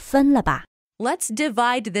我分了吧。Let's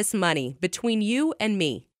divide this money between you and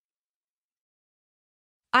me.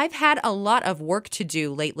 I've had a lot of work to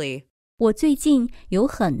do lately. 我最近有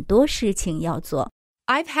很多事情要做。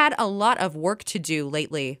I've had a lot of work to do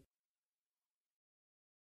lately.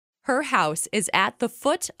 Her house is at the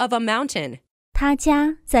foot of a mountain. 她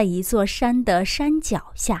家在一座山的山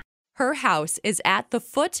脚下。Her house is at the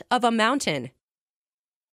foot of a mountain.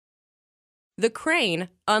 The crane,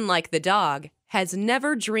 unlike the dog, has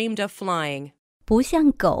never dreamed of flying. 不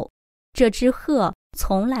像狗，这只鹤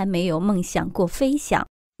从来没有梦想过飞翔。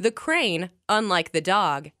The crane, unlike the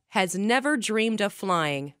dog, has never dreamed of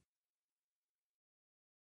flying.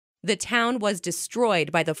 The town was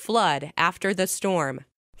destroyed by the flood after the storm.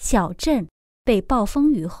 小镇被暴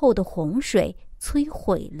风雨后的洪水摧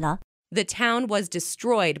毁了。The town was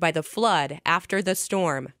destroyed by the flood after the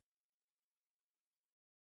storm.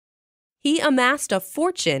 He amassed a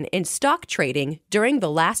fortune in stock trading during the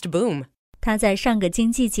last boom. 他在上个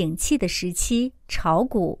经济景气的时期炒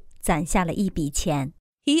股攒下了一笔钱。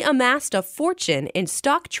He amassed a fortune in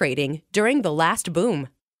stock trading during the last boom.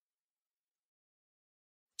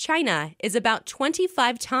 China is about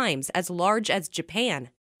 25 times as large as Japan.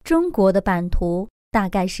 中国的版图大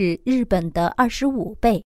概是日本的25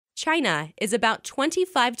倍。China is about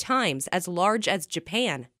 25 times as large as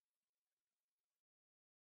Japan.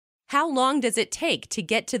 How long does it take to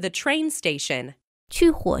get to the train station? 去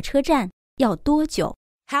火车站要多久？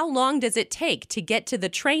 How long does it take to get to the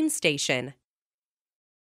train station?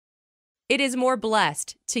 It is more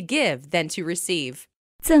blessed to give than to receive.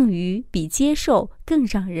 赠予比接受更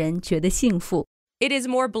让人觉得幸福。It is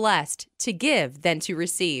more blessed to give than to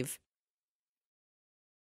receive.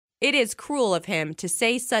 It is cruel of him to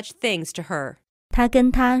say such things to her. 他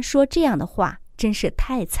跟她说这样的话，真是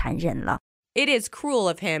太残忍了。It is cruel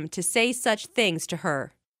of him to say such things to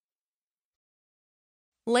her.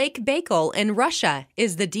 Lake Baikal in Russia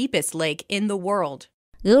is the deepest lake in the world.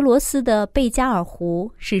 俄罗斯的贝加尔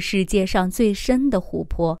湖是世界上最深的湖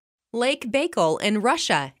泊。Lake Baikal in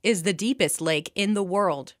Russia is the deepest lake in the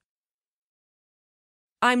world.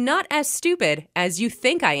 I'm not as stupid as you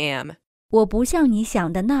think I am. 我不像你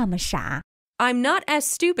想的那么傻。I'm not as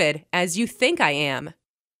stupid as you think I am.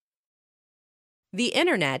 The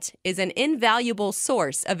internet is an invaluable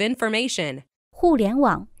source of information. 互联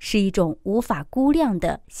网是一种无法估量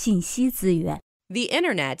的信息资源。The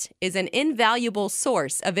internet is an invaluable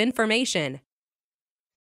source of information.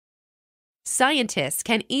 Scientists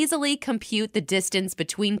can easily compute the distance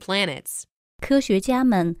between planets. 科学家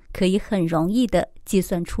们可以很容易地计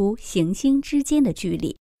算出行星之间的距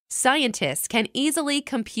离。Scientists can easily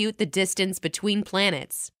compute the distance between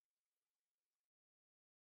planets.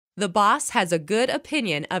 The boss has a good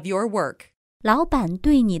opinion of your work. 老板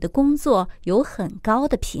对你的工作有很高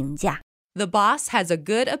的评价。The boss has a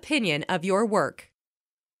good opinion of your work.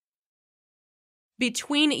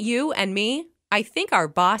 Between you and me, I think our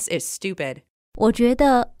boss is stupid. 我觉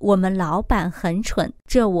得我们老板很蠢，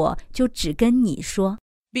这我就只跟你说。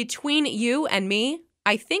Between you and me,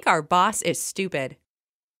 I think our boss is stupid.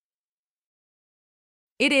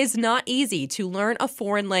 It is not easy to learn a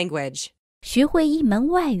foreign language. 学会一门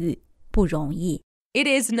外语不容易。It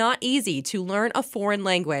is not easy to learn a foreign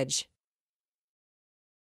language.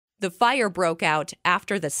 The fire broke out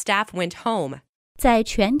after the staff went home. 在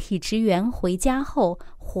全体职员回家后，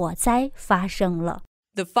火灾发生了。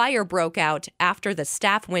The fire broke out after the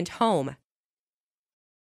staff went home.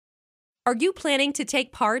 Are you planning to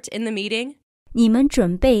take part in the meeting? 你们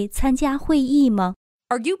准备参加会议吗？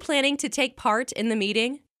 Are you planning to take part in the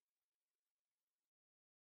meeting?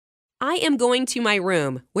 I am going to my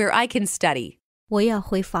room where I can study. 我要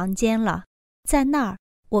回房间了，在那儿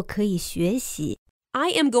我可以学习。I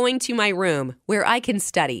am going to my room where I can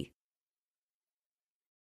study.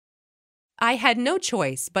 I had no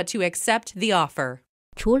choice but to accept the offer.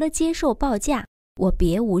 除了接受报价，我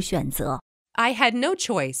别无选择。I had no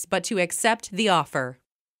choice but to accept the offer.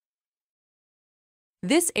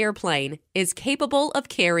 This airplane is capable of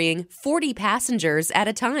carrying 40 passengers at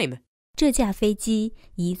a time. 这架飞机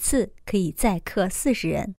一次可以载客40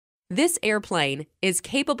人。This airplane is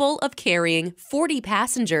capable of carrying 40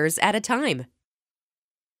 passengers at a time.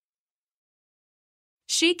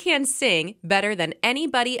 She can sing better than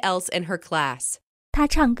anybody else in her class. 她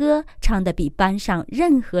唱歌唱得比班上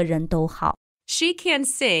任何人都好。She can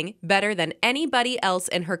sing better than anybody else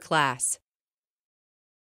in her class.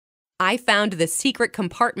 I found the secret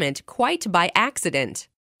compartment quite by accident.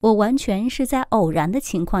 我完全是在偶然的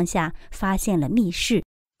情况下发现了密室。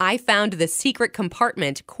I found the secret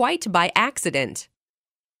compartment quite by accident.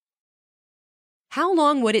 How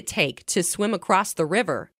long would it take to swim across the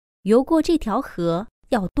river? 游过这条河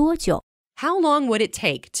要多久？ How long would it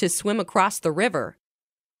take to swim across the river?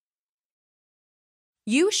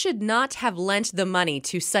 You should not have lent the money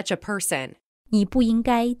to such a person. 你不应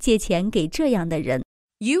该借钱给这样的人。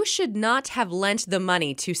You should not have lent the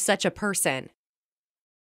money to such a person.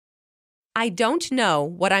 I don't know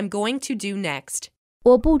what I'm going to do next.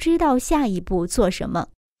 我不知道下一步做什么。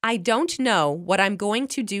I don't know what I'm going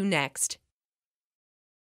to do next.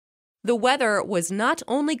 The weather was not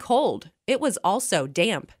only cold, it was also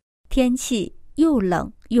damp. 天气又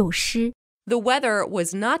冷又湿。The weather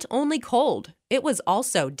was not only cold, it was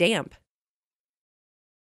also damp.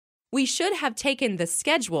 We should have taken the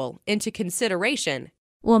schedule into consideration.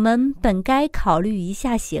 我们本该考虑一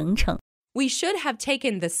下行程。We should have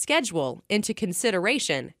taken the schedule into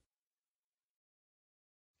consideration.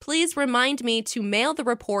 Please remind me to mail the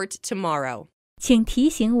report tomorrow. 请提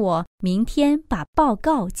醒我明天把报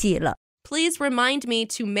告寄了。Please remind me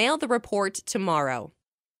to mail the report tomorrow.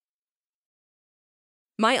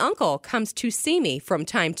 My uncle comes to see me from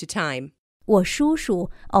time to time. 我叔叔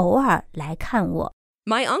偶尔来看我。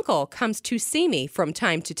My uncle comes to see me from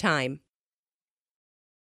time to time.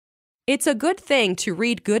 It's a good thing to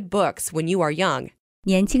read good books when you are young.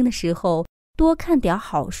 年轻的时候多看点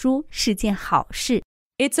好书是件好事。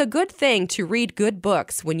It's a good thing to read good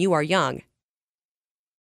books when you are young.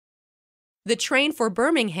 The train for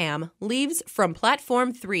Birmingham leaves from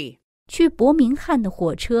platform 3. 去伯明翰的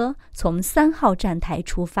火车从3号站台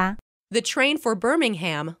出发。The train for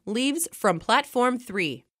Birmingham leaves from platform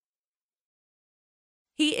 3.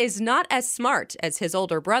 He is not as smart as his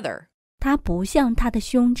older brother. 他不像他的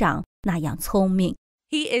兄长那样聪明。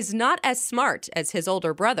He is not as smart as his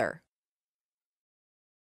older brother.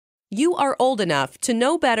 You are old enough to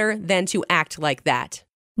know better than to act like that.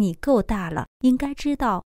 你够大了，应该知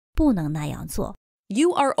道不能那样做。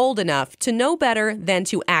You are old enough to know better than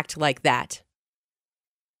to act like that.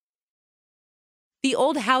 The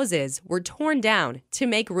old houses were torn down to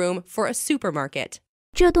make room for a supermarket.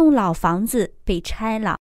 这栋老房子被拆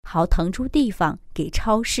了，好腾出地方给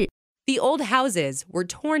超市。The old houses were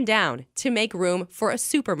torn down to make room for a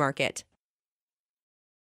supermarket.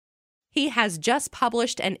 He has just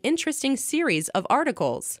published an interesting series of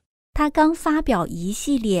articles. 他刚发表一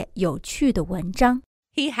系列有趣的文章。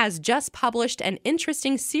He has just published an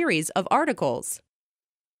interesting series of articles.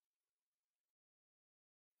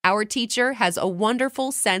 Our teacher has a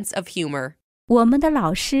wonderful sense of humor. 我们的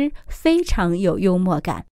老师非常有幽默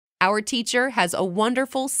感。Our teacher has a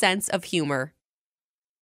wonderful sense of humor.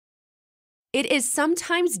 It is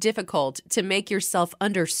sometimes difficult to make yourself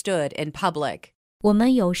understood in public. 我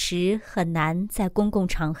们有时很难在公共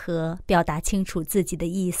场合表达清楚自己的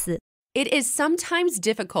意思。It is sometimes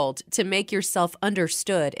difficult to make yourself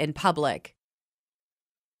understood in public.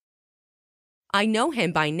 I know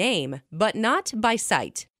him by name, but not by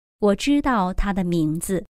sight. 我知道他的名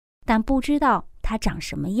字，但不知道他长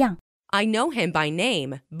什么样。I know him by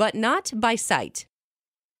name, but not by sight.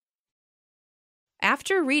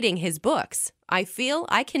 After reading his books, I feel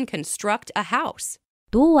I can construct a house.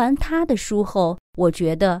 读完他的书后，我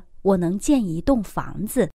觉得我能建一栋房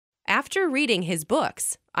子。After reading his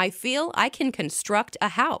books, I feel I can construct a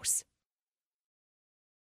house.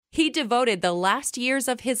 He devoted the last years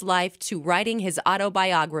of his life to writing his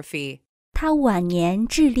autobiography. 他晚年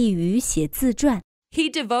致力于写自传。He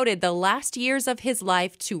devoted the last years of his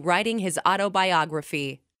life to writing his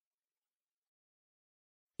autobiography.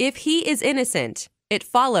 If he is innocent, it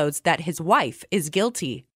follows that his wife is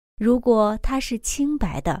guilty. 如果他是清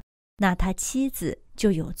白的，那他妻子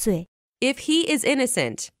就有罪。If he is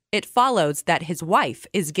innocent, it follows that his wife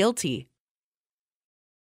is guilty.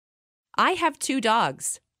 I have 2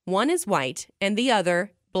 dogs. One is white and the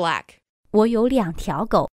other black. 我有2条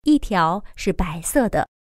狗，一条是白色的，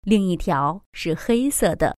另一条是黑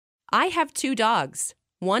色的。I have 2 dogs.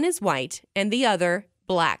 One is white and the other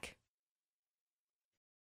black.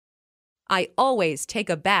 I always take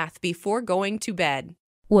a bath before going to bed.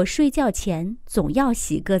 我睡觉前总要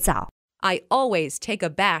洗个澡。I always take a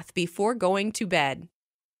bath before going to bed.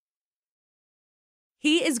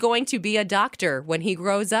 He is going to be a doctor when he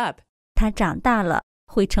grows up. 他长大了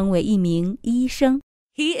会成为一名医生。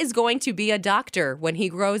He is going to be a doctor when he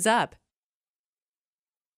grows up.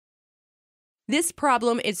 This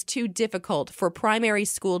problem is too difficult for primary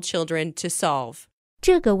school children to solve.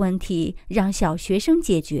 这个问题让小学生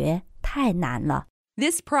解决太难了。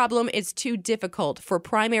This problem is too difficult for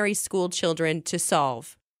primary school children to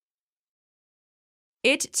solve.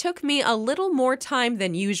 It took me a little more time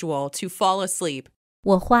than usual to fall asleep.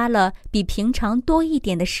 我花了比平常多一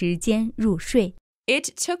点的时间入睡。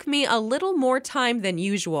It took me a little more time than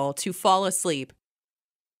usual to fall asleep.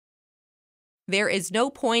 There is no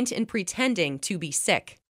point in pretending to be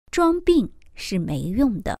sick. 装病是没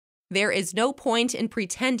用的。There is no point in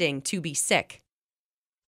pretending to be sick.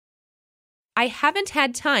 I haven't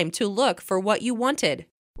had time to look for what you wanted.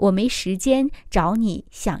 我没时间找你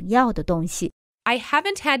想要的东西。I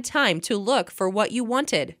haven't had time to look for what you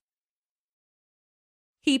wanted.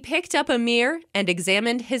 He picked up a mirror and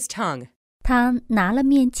examined his tongue. 他拿了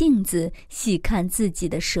面镜子细看自己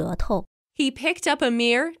的舌头。He picked up a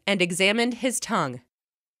mirror and examined his tongue.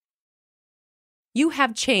 You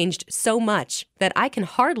have changed so much that I can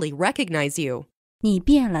hardly recognize you. 你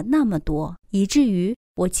变了那么多，以至于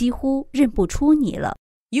我几乎认不出你了。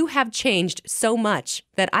You have changed so much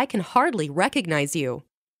that I can hardly recognize you.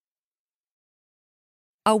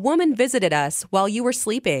 A woman visited us while you were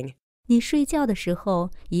sleeping. 你睡觉的时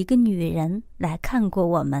候，一个女人来看过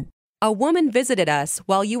我们。A woman visited us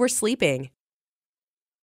while you were sleeping.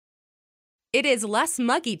 It is less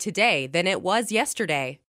muggy today than it was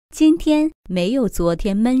yesterday. 今天没有昨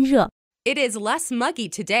天闷热。It is less muggy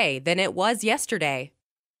today than it was yesterday.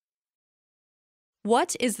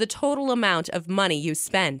 What is the total amount of money you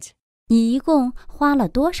spent? 你一共花了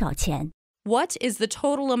多少钱？ What is the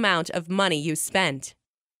total amount of money you spent?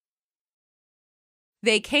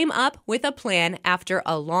 They came up with a plan after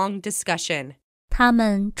a long discussion. 他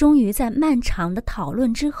们终于在漫长的讨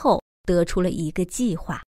论之后得出了一个计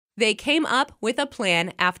划。They came up with a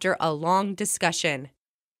plan after a long discussion.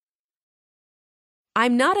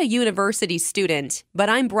 I'm not a university student, but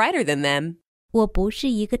I'm brighter than them. 我不是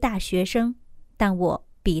一个大学生，但我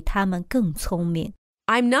比他们更聪明。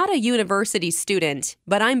I'm not a university student,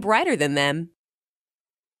 but I'm brighter than them.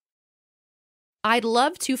 I'd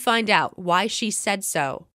love to find out why she said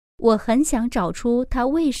so. 我很想找出她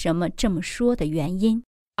为什么这么说的原因。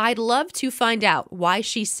I'd love to find out why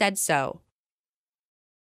she said so.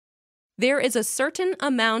 There is a certain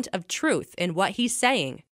amount of truth in what he's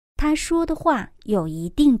saying. 他说的话有一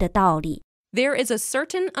定的道理。There is a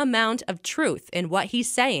certain amount of truth in what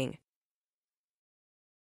he's saying.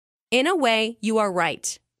 In a way, you are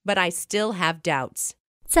right, but I still have doubts.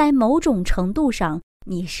 在某种程度上，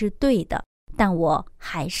你是对的，但我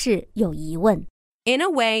还是有疑问。In a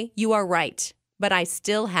way, you are right, but I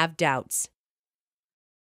still have doubts.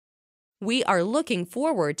 We are looking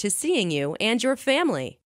forward to seeing you and your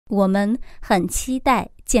family. 我们很期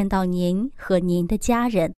待见到您和您的家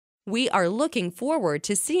人。We are looking forward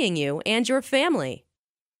to seeing you and your family.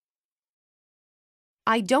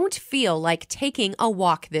 I don't feel like taking a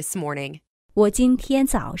walk this morning. 我今天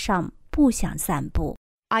早上不想散步。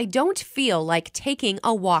I don't feel like taking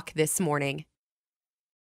a walk this morning.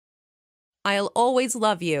 I'll always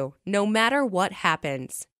love you, no matter what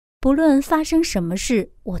happens. 不论发生什么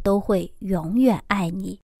事，我都会永远爱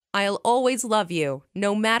你。I'll always love you,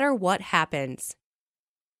 no matter what happens.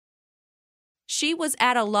 She was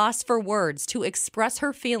at a loss for words to express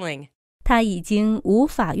her feeling. 她已经无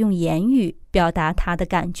法用言语表达她的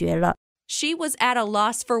感觉了。She was at a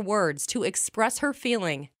loss for words to express her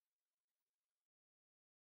feeling.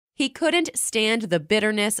 He couldn't stand the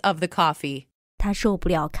bitterness of the coffee. 他受不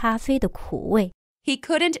了咖啡的苦味。He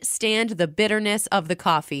couldn't stand the bitterness of the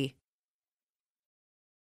coffee.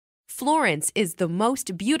 Florence is the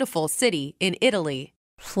most beautiful city in Italy.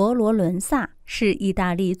 佛罗伦萨是意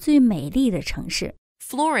大利最美丽的城市。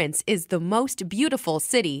Florence is the most beautiful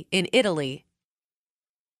city in Italy.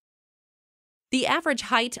 The average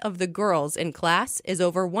height of the girls in class is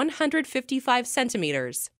over 155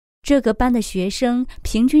 centimeters. 这个班的学生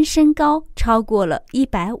平均身高超过了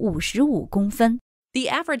155公分。The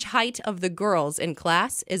average height of the girls in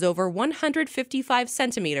class is over 155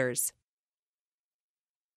 centimeters.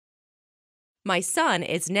 My son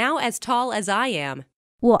is now as tall as I am.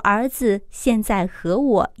 我儿子现在和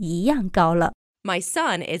我一样高了。My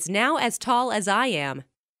son is now as tall as I am.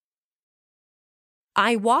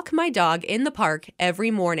 I walk my dog in the park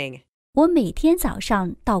every morning. 我每天早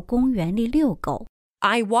上到公园里遛狗。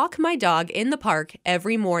I walk my dog in the park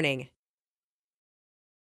every morning.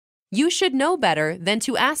 You should know better than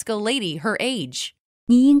to ask a lady her age.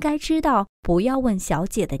 你应该知道，不要问小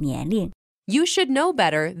姐的年龄。You should know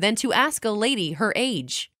better than to ask a lady her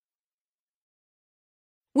age.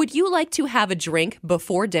 Would you like to have a drink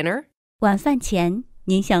before dinner? 晚饭前，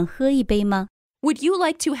您想喝一杯吗？ Would you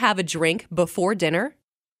like to have a drink before dinner?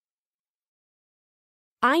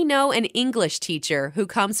 I know an English teacher who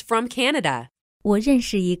comes from Canada. 我认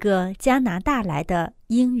识一个加拿大来的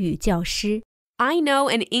英语教师。I know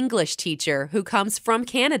an English teacher who comes from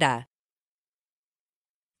Canada.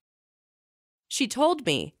 She told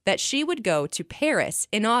me that she would go to Paris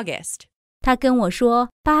in August. 她跟我说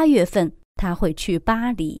，8月份她会去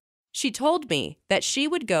巴黎。She told me that she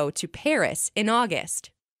would go to Paris in August.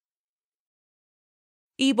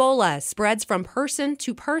 Ebola spreads from person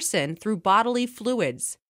to person through bodily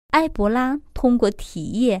fluids. 埃博拉通过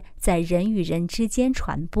体液在人与人之间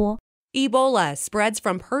传播。Ebola spreads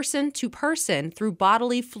from person to person through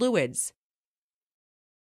bodily fluids.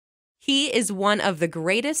 He is one of the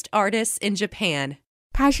greatest artists in Japan.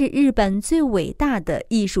 他是日本最伟大的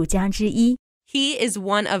艺术家之一。He is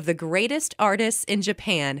one of the greatest artists in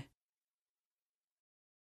Japan.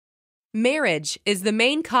 Marriage is the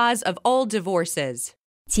main cause of all divorces.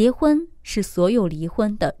 结婚是所有离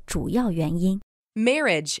婚的主要原因。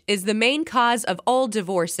Marriage is the main cause of all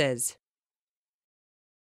divorces.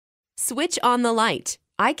 Switch on the light.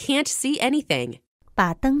 I can't see anything.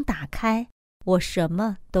 把灯打开，我什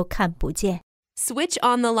么都看不见。Switch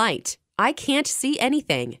on the light. I can't see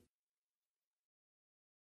anything.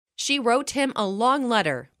 She wrote him a long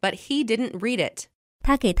letter, but he didn't read it.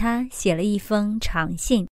 他给他写了一封长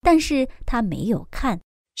信，但是他没有看。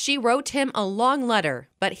She wrote him a long letter,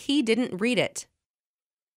 but he didn't read it.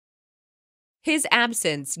 His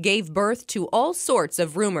absence gave birth to all sorts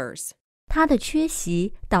of rumors. 他的缺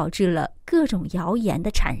席导致了各种谣言的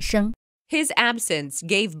产生。His absence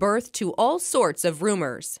gave birth to all sorts of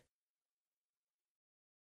rumors.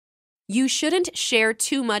 You shouldn't share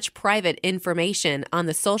too much private information on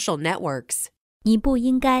the social networks. 你不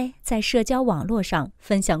应该在社交网络上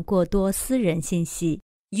分享过多私人信息。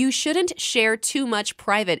You shouldn't share too much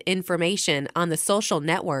private information on the social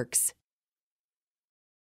networks.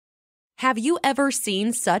 Have you ever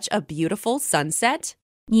seen such a beautiful sunset?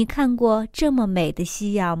 你看过这么美的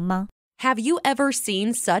夕阳吗？ Have you ever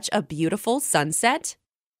seen such a beautiful sunset?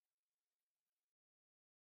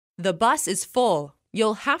 The bus is full.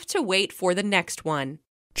 You'll have to wait for the next one.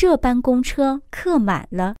 这班公车客满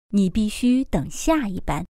了，你必须等下一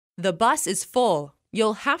班。 The bus is full.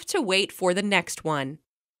 You'll have to wait for the next one.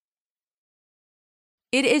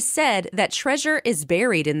 It is said that treasure is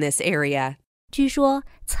buried in this area. 据说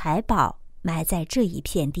财宝埋在这一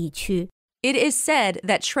片地区。 It is said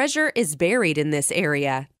that treasure is buried in this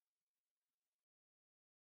area.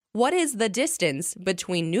 What is the distance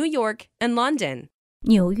between New York and London?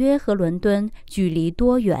 纽约和伦敦距离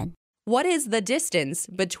多远？ What is the distance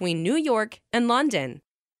between New York and London?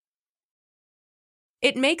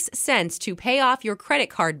 It makes sense to pay off your credit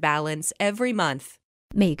card balance every month.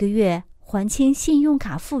 每个月还清信用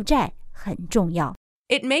卡负债很重要。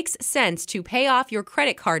 It makes sense to pay off your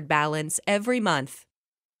credit card balance every month.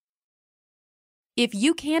 If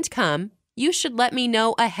you can't come, you should let me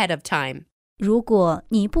know ahead of time. 如果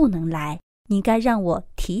你不能来，你该让我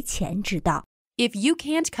提前知道。 If you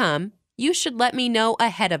can't come, you should let me know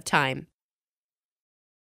ahead of time.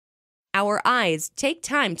 Our eyes take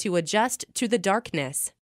time to adjust to the darkness.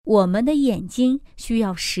 我们的眼睛需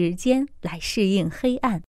要时间来适应黑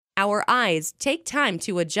暗。 Our eyes take time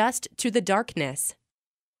to adjust to the darkness.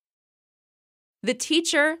 The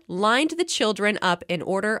teacher lined the children up in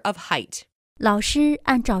order of height. 老师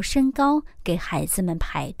按照身高给孩子们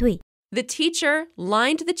排队。 The teacher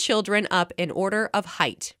lined the children up in order of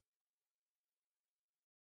height.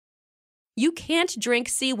 You can't drink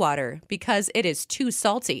seawater because it is too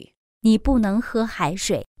salty. 你不能喝海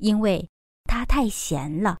水，因为它太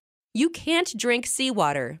咸了。 You can't drink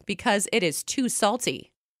seawater because it is too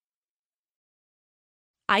salty.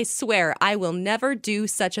 I swear I will never do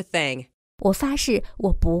such a thing. 我发誓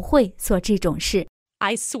我不会做这种事。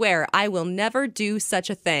 I swear I will never do such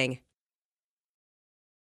a thing.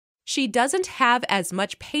 She doesn't have as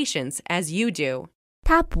much patience as you do.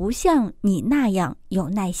 她不像你那样有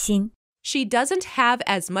耐心。She doesn't have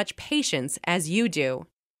as much patience as you do.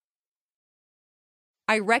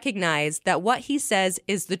 I recognize that what he says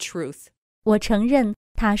is the truth. 我承认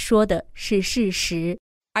他说的是事实。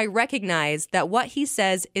I recognize that what he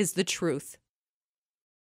says is the truth.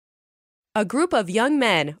 A group of young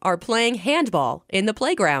men are playing handball in the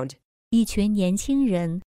playground. 一群年轻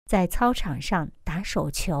人在操场上打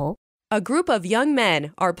手球。A group of young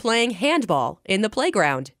men are playing handball in the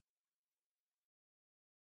playground.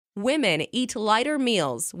 Women eat lighter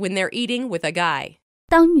meals when they're eating with a guy.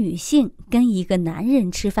 当女性跟一个男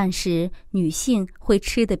人吃饭时，女性会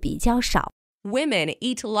吃得比较少。Women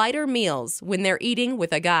eat lighter meals when they're eating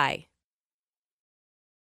with a guy.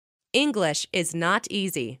 English is not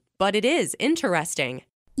easy, but it is interesting.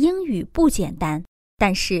 英语不简单，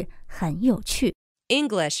但是很有趣。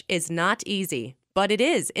English is not easy, but it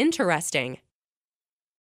is interesting.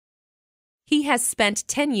 He has spent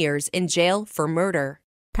 10 years in jail for murder.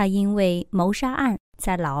 他因为谋杀案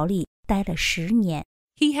在牢里待了10年。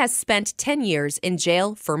He has spent 10 years in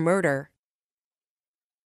jail for murder.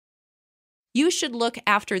 You should look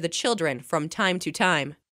after the children from time to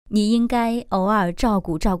time. 你应该偶尔照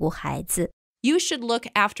顾照顾孩子。You should look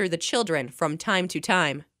after the children from time to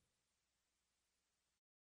time.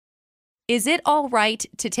 Is it all right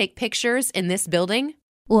to take pictures in this building?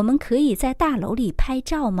 我们可以在大楼里拍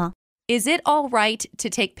照吗？ Is it all right to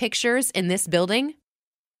take pictures in this building?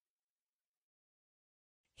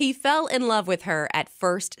 He fell in love with her at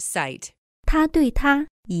first sight. 他对她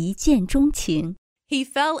一见钟情。He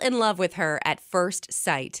fell in love with her at first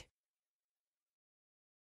sight.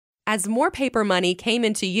 As more paper money came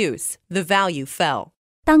into use, the value fell.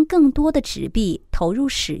 当更多的纸币投入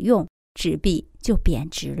使用，纸币就贬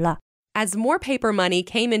值了。As more paper money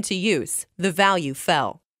came into use, the value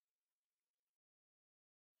fell.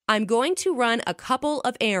 I'm going to run a couple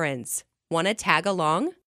of errands. Wanna tag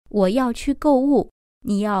along? 我要去购物，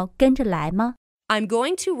你要跟着来吗？ I'm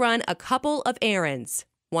going to run a couple of errands.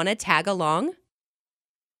 Wanna tag along?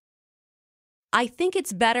 I think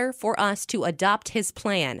it's better for us to adopt his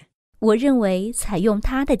plan. 我认为采用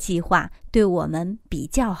他的计划对我们比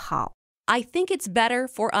较好。I think it's better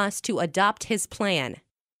for us to adopt his plan.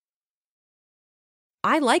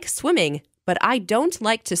 I like swimming, but I don't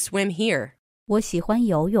like to swim here. 我喜欢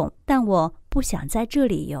游泳，但我不想在这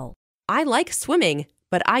里游。I like swimming,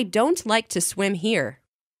 but I don't like to swim here.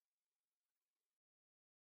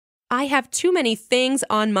 I have too many things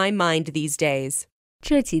on my mind these days.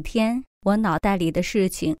 这几天我脑袋里的事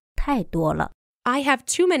情太多了。I have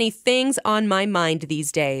too many things on my mind these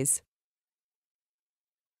days.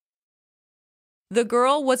 The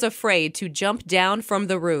girl was afraid to jump down from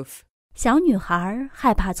the roof. 小女孩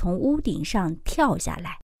害怕从屋顶上跳下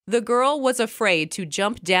来。The girl was afraid to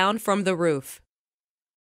jump down from the roof.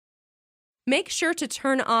 Make sure to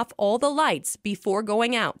turn off all the lights before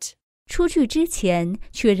going out. 出去之前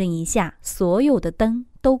确认一下所有的灯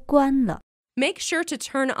都关了。Make sure to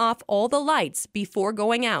turn off all the lights before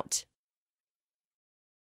going out.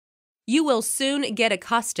 You will soon get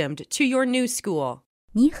accustomed to your new school.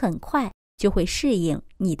 你很快就会适应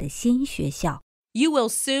你的新学校。You will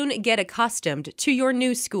soon get accustomed to your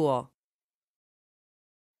new school.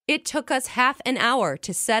 It took us half an hour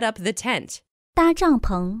to set up the tent. 搭帐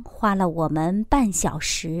篷花了我们半小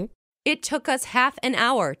时。It took us half an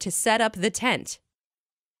hour to set up the tent.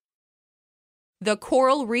 The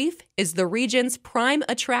coral reef is the region's prime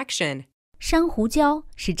attraction. 珊瑚礁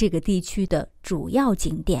是这个地区的主要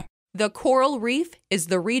景点。The coral reef is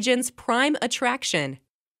the region's prime attraction.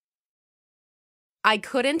 I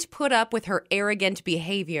couldn't put up with her arrogant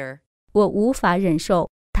behavior. 我无法忍受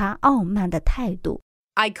她傲慢的态度。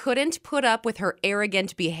I couldn't put up with her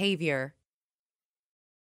arrogant behavior.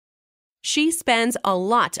 She spends a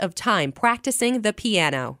lot of time practicing the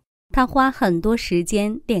piano. 她花很多时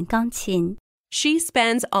间练钢琴。She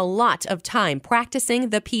spends a lot of time practicing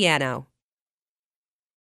the piano.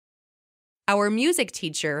 Our music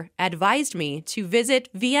teacher advised me to visit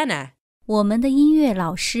Vienna. 我们的音乐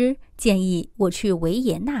老师建议我去维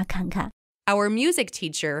也纳看看。Our music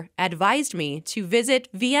teacher advised me to visit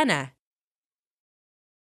Vienna.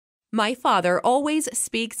 My father always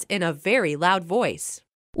speaks in a very loud voice.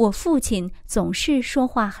 我父亲总是说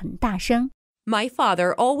话很大声。My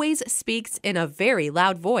father always speaks in a very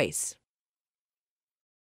loud voice.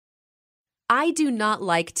 I do not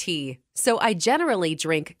like tea, so I generally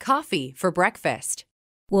drink coffee for breakfast.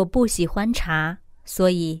 我不喜欢茶，所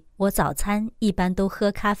以我早餐一般都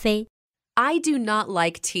喝咖啡。I do not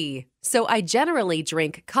like tea, so I generally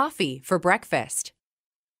drink coffee for breakfast.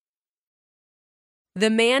 The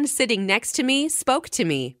man sitting next to me spoke to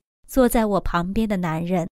me. 坐在我旁边的男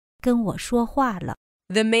人跟我说话了。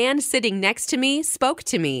The man sitting next to me spoke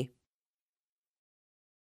to me.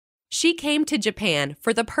 She came to Japan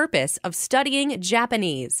for the purpose of studying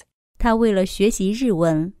Japanese. 她为了学习日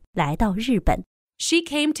文来到日本。She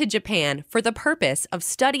came to Japan for the purpose of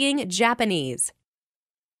studying Japanese.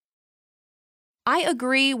 I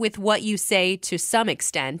agree with what you say to some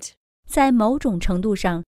extent. 在某种程度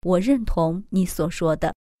上，我认同你所说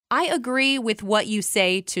的。I agree with what you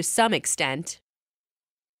say to some extent.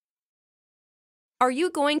 Are you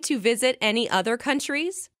going to visit any other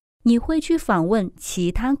countries? 你会去访问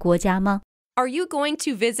其他国家吗？ Are you going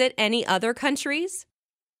to visit any other countries?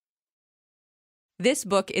 This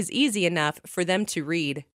book is easy enough for them to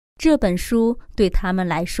read. 这本书对他们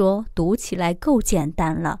来说读起来够简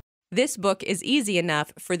单了。This book is easy enough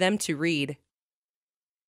for them to read.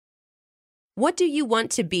 What do you want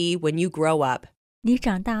to be when you grow up? 你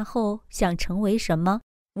长大后想成为什么？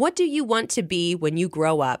 What do you want to be when you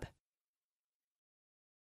grow up?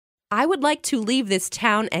 I would like to leave this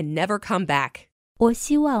town and never come back. 我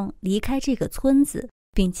希望离开这个村子，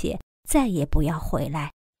并且再也不要回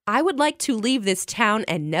来。I would like to leave this town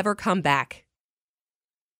and never come back.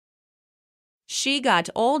 She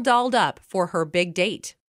got all dolled up for her big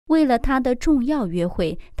date. 为了她的重要约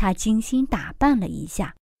会，她精心打扮了一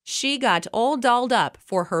下。She got all dolled up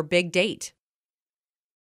for her big date.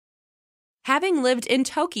 Having lived in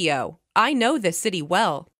Tokyo, I know the city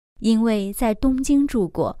well. 因为在东京住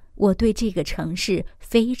过，我对这个城市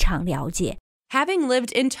非常了解。Having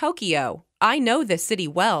lived in Tokyo, I know the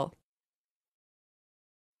city well.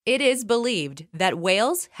 It is believed that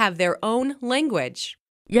whales have their own language.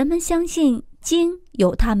 人们相信鲸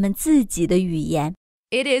有他们自己的语言。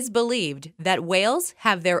It is believed that whales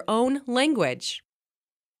have their own language.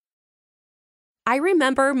 I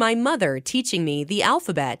remember my mother teaching me the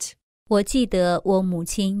alphabet. 我记得我母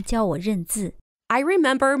亲教我认字。I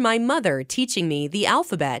remember my mother teaching me the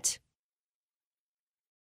alphabet.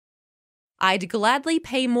 I'd gladly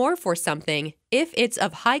pay more for something if it's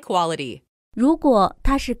of high quality. 如果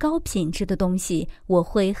它是高品质的东西，我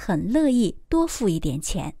会很乐意多付一点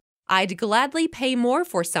钱。I'd gladly pay more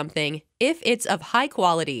for something if it's of high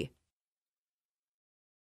quality.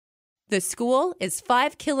 The school is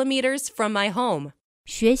 5 kilometers from my home.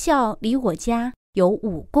 学校离我家有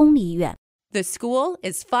5公里远。The school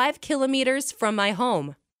is 5 kilometers from my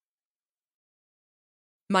home.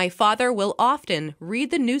 My father will often read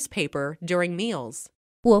the newspaper during meals.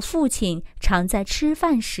 我父亲常在吃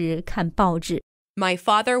饭时看报纸。My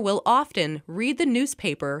father will often read the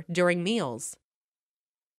newspaper during meals.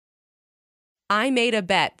 I made a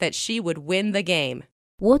bet that she would win the game.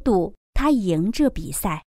 我赌他赢这比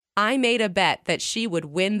赛。I made a bet that she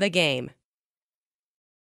would win the game.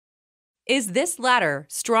 Is this ladder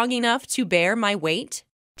strong enough to bear my weight?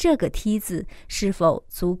 这个梯子是否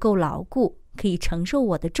足够牢固，可以承受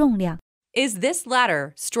我的重量？ Is this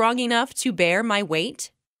ladder strong enough to bear my weight?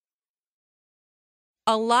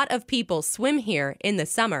 A lot of people swim here in the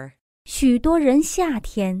summer. 许多人夏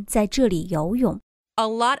天在这里游泳。A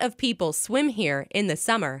lot of people swim here in the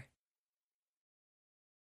summer.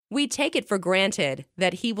 We take it for granted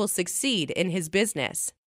that he will succeed in his business.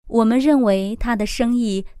 我们认为他的生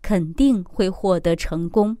意肯定会获得成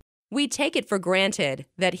功。We take it for granted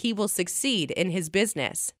that he will succeed in his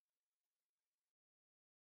business.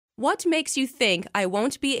 What makes you think I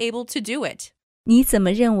won't be able to do it? 你怎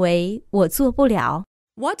么认为我做不了？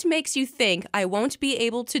 What makes you think I won't be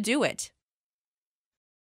able to do it?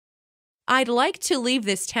 I'd like to leave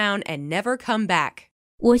this town and never come back.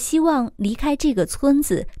 我希望离开这个村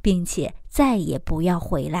子，并且再也不要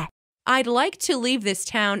回来。I'd like to leave this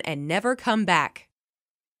town and never come back.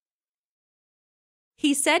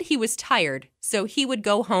 He said he was tired, so he would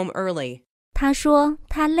go home early. 他说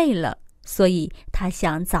他累了，所以他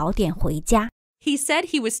想早点回家。He said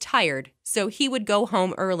he was tired, so he would go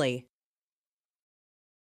home early.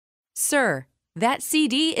 Sir, that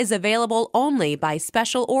CD is available only by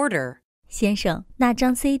special order. 先生，那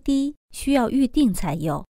张 CD 需要预定才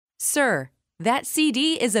有。Sir, that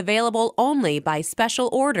CD is available only by special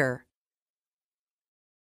order.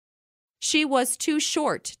 She was too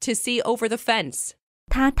short to see over the fence.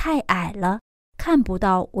 她太矮了，看不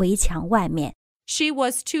到围墙外面。She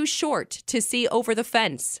was too short to see over the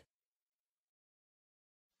fence.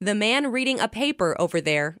 The man reading a paper over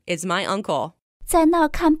there is my uncle. 在那儿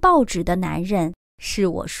看报纸的男人是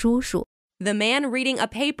我叔叔。The man reading a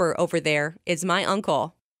paper over there is my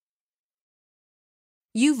uncle.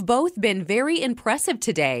 You've both been very impressive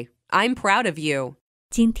today. I'm proud of you.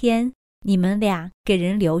 今天你们俩给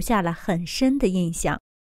人留下了很深的印象，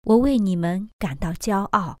我为你们感到骄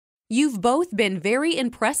傲。You've both been very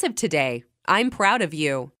impressive today. I'm proud of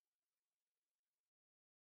you.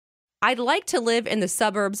 I'd like to live in the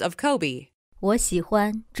suburbs of Kobe. 我喜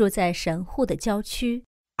欢住在神户的郊区。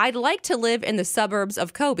I'd like to live in the suburbs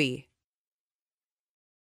of Kobe.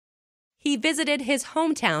 He visited his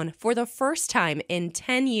hometown for the first time in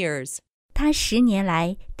 10 years. 他10年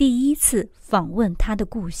来第一次访问他的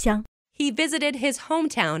故乡。He visited his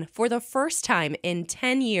hometown for the first time in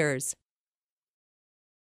 10 years.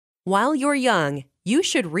 While you're young, you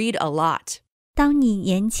should read a lot. 当你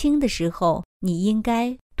年轻的时候，你应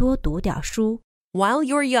该多读点书。While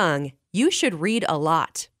you're young, you should read a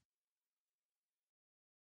lot.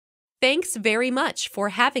 Thanks very much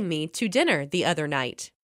for having me to dinner the other night.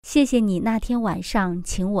 谢谢你那天晚上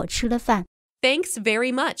请我吃了饭。Thanks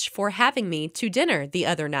very much for having me to dinner the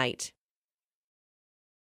other night.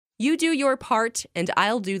 You do your part and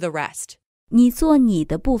I'll do the rest. 你做你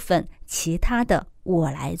的部分，其他的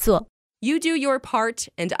我来做。You do your part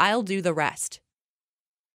and I'll do the rest.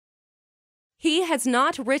 He has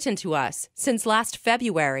not written to us since last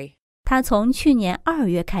February. 他从去年2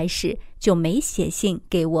月开始就没写信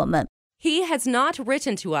给我们。He has not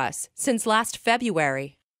written to us since last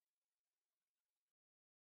February.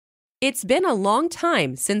 It's been a long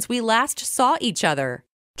time since we last saw each other.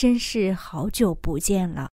 真是好久不见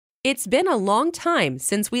了。It's been a long time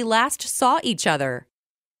since we last saw each other.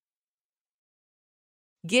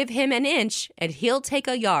 Give him an inch and he'll take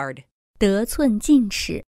a yard. 得寸进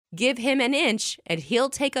尺。Give him an inch and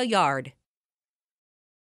he'll take a yard.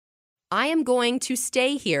 I am going to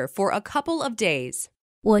stay here for a couple of days.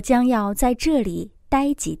 我将要在这里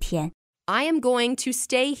待几天。I am going to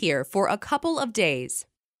stay here for a couple of days.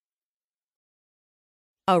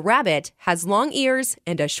 A rabbit has long ears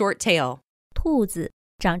and a short tail. 兔子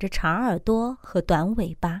长着长耳朵和短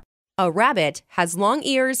尾巴。A rabbit has long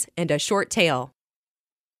ears and a short tail.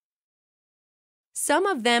 Some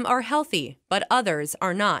of them are healthy, but others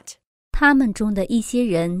are not. 他们中的一些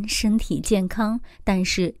人身体健康，但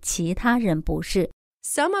是其他人不是。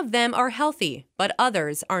Some of them are healthy, but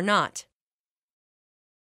others are not.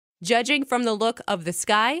 Judging from the look of the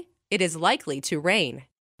sky, it is likely to rain.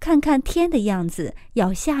 看看天的样子，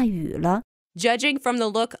要下雨了。Judging from the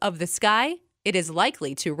look of the sky, it is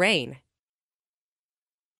likely to rain.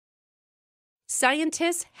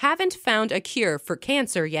 Scientists haven't found a cure for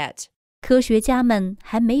cancer yet. 科学家们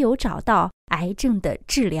还没有找到癌症的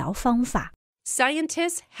治疗方法。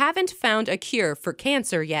Scientists haven't found a cure for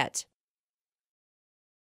cancer yet.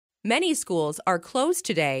 Many schools are closed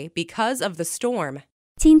today because of the storm.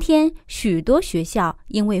 今天许多学校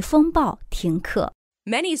因为风暴停课。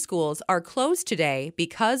Many schools are closed today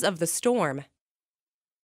because of the storm.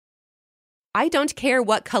 I don't care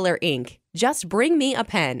what color ink, just bring me a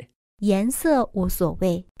pen. 颜色无所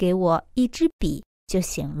谓，给我一支笔就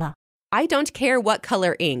行了。I don't care what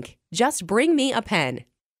color ink, just bring me a pen.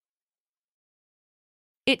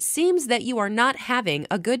 It seems that you are not having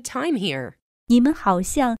a good time here. 你们好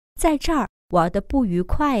像在这儿玩得不愉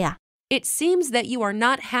快呀。It seems that you are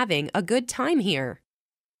not having a good time here.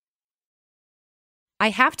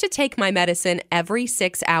 I have to take my medicine every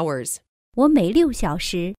 6 hours. 我每6小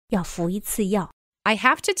时要服一次药。I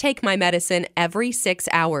have to take my medicine every 6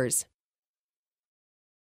 hours.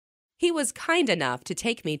 He was kind enough to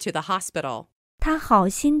take me to the hospital. 他好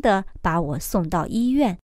心地把我送到医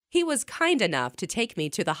院。He was kind enough to take me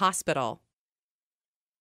to the hospital.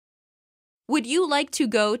 Would you like to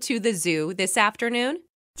go to the zoo this afternoon?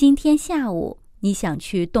 今天下午你想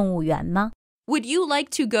去动物园吗？ Would you like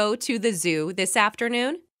to go to the zoo this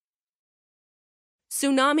afternoon?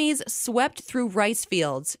 Tsunamis swept through rice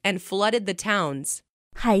fields and flooded the towns.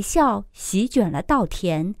 海啸席卷了稻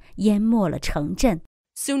田，淹没了城镇。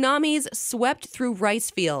Tsunamis swept through rice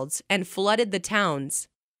fields and flooded the towns.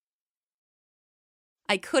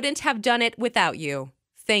 I couldn't have done it without you.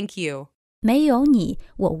 Thank you. 没有你，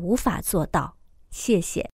我无法做到。谢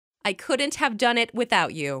谢。I couldn't have done it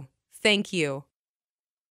without you. Thank you.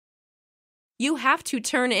 You have to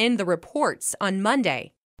turn in the reports on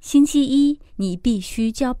Monday. 星期一你必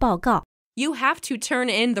须交报告。You have to turn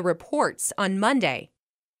in the reports on Monday.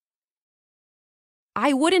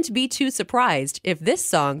 I wouldn't be too surprised if this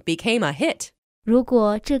song became a hit. 如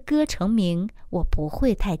果这歌成名，我不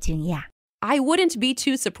会太惊讶。I wouldn't be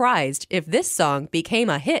too surprised if this song became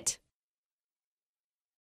a hit.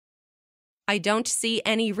 I don't see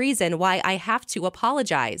any reason why I have to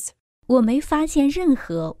apologize. 我没发现任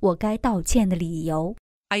何我该道歉的理由。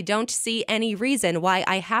I don't see any reason why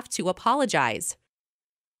I have to apologize.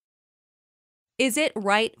 Is it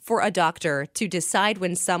right for a doctor to decide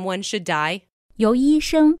when someone should die? 由医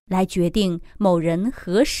生来决定某人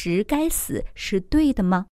何时该死是对的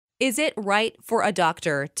吗？ Is it right for a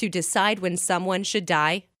doctor to decide when someone should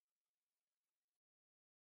die?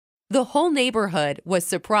 The whole neighborhood was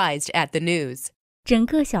surprised at the news. 整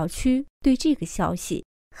个小区对这个消息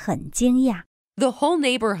很惊讶。The whole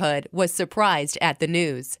neighborhood was surprised at the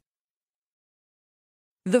news.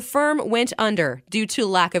 The firm went under due to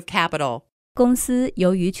lack of capital. 公司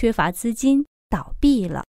由于缺乏资金倒闭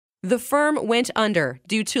了。The firm went under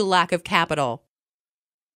due to lack of capital.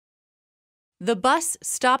 The bus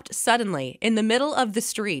stopped suddenly in the middle of the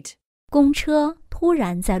street. 公车突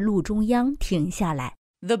然在路中央停下来。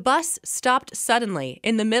The bus stopped suddenly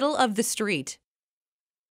in the middle of the street.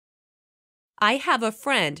 I have a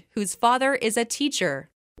friend whose father is a teacher.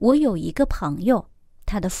 我有一个朋友，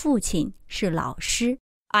他的父亲是老师。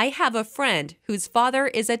I have a friend whose father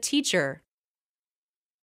is a teacher.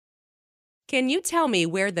 Can you tell me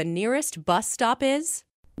where the nearest bus stop is?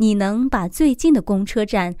 你能把最近的公车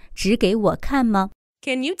站指给我看吗？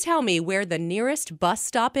 Can you tell me where the nearest bus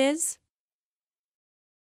stop is?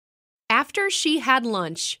 After she had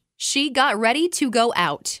lunch, she got ready to go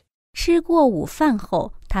out. 吃过午饭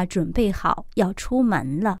后，他准备好要出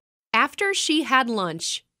门了。After she had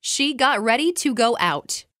lunch, she got ready to go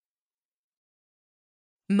out.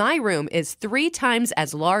 My room is 3 times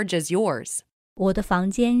as large as yours. 我的房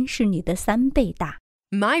间是你的3倍大。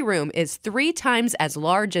My room is 3 times as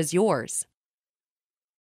large as yours.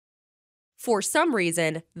 For some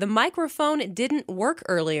reason, the microphone didn't work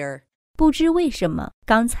earlier. 不知为什么，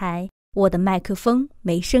刚才我的麦克风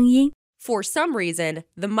没声音。For some reason,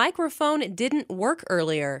 the microphone didn't work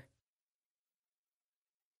earlier.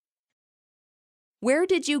 Where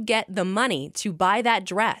did you get the money to buy that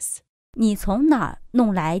dress? 你从哪儿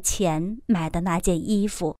弄来钱买的那件衣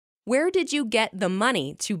服？ Where did you get the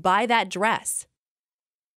money to buy that dress?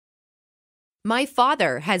 My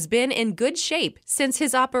father has been in good shape since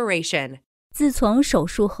his operation. 自从手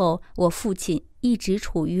术后，我父亲一直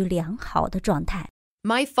处于良好的状态。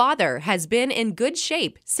My father has been in good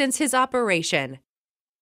shape since his operation.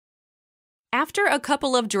 After a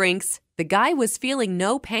couple of drinks, the guy was feeling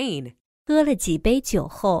no pain. 喝了几杯酒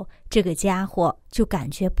后，这个家伙就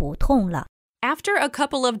感觉不痛了。After a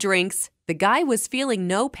couple of drinks, the guy was feeling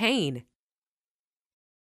no pain.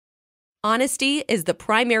 Honesty is the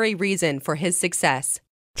primary reason for his success.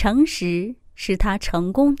 诚实是他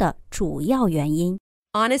成功的主要原因。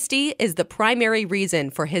Honesty is the primary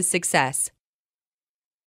reason for his success.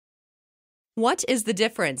 What is the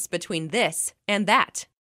difference between this and that?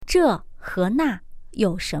 这和那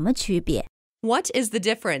有什么区别？ What is the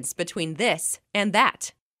difference between this and that?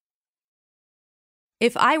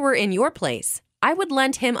 If I were in your place, I would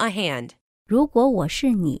lend him a hand. 如果我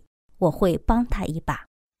是你，我会帮他一把。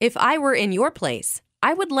If I were in your place,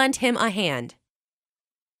 I would lend him a hand.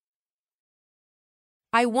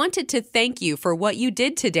 I wanted to thank you for what you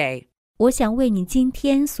did today. 我想为你今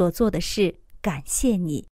天所做的事感谢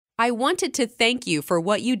你。I wanted to thank you for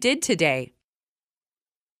what you did today.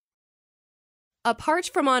 Apart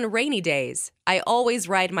from on rainy days, I always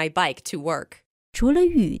ride my bike to work. 除了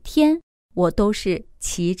雨天，我都是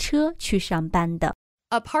骑车去上班的。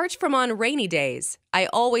Apart from on rainy days, I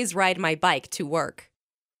always ride my bike to work.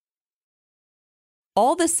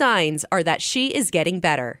 All the signs are that she is getting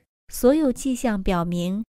better. 所有迹象表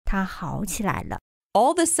明她好起来了。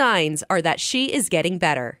All the signs are that she is getting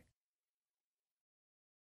better.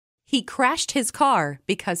 He crashed his car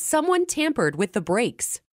because someone tampered with the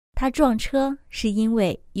brakes. 他撞车是因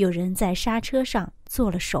为有人在刹车上做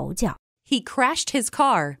了手脚。He crashed his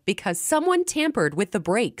car because someone tampered with the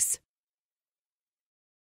brakes.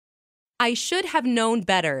 I should have known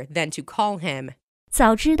better than to call him.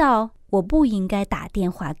 早知道我不应该打电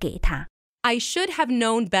话给他。I should have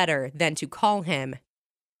known better than to call him.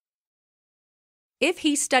 If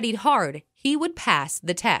he studied hard, he would pass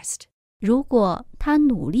the test. 如果他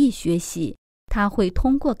努力学习，他会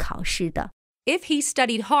通过考试的。If he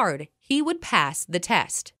studied hard, he would pass the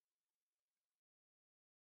test.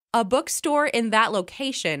 A bookstore in that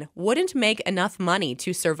location wouldn't make enough money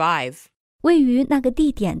to survive. 位于那个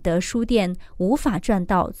地点的书店无法赚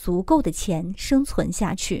到足够的钱生存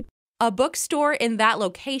下去。A bookstore in that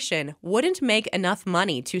location wouldn't make enough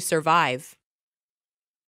money to survive.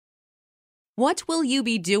 What will you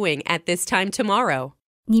be doing at this time tomorrow?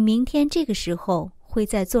 你明天这个时候会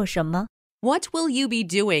在做什么？ What will you be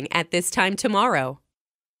doing at this time tomorrow?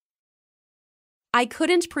 I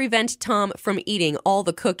couldn't prevent Tom from eating all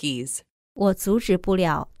the cookies. 我阻止不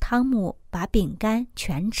了汤姆把饼干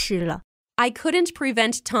全吃了。I couldn't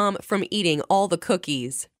prevent Tom from eating all the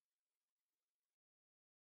cookies.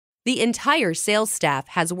 The entire sales staff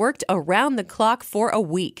has worked around the clock for a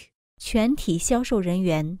week. 全体销售人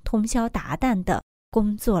员通宵达旦地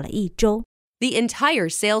工作了1周。The entire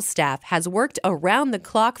sales staff has worked around the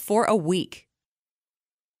clock for a week.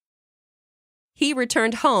 He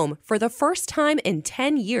returned home for the first time in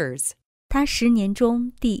 10 years. 他10年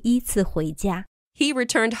中第1次回家。He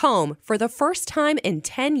returned home for the first time in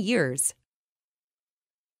 10 years.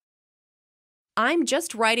 I'm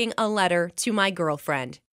just writing a letter to my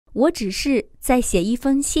girlfriend. 我只是在写一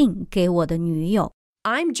封信给我的女友。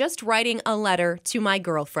I'm just writing a letter to my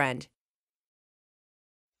girlfriend.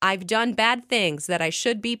 I've done bad things that I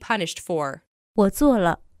should be punished for. 我做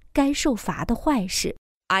了该受罚的坏事。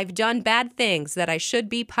I've done bad things that I should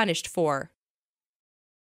be punished for.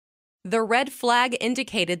 The red flag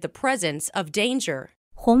indicated the presence of danger.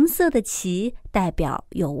 红色的旗代表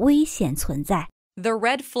有危险存在。The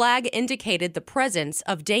red flag indicated the presence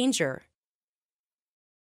of danger.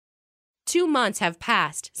 2 months have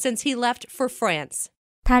passed since he left for France.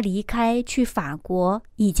 他离开去法国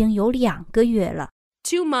已经有2个月了。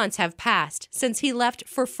2 months have passed since he left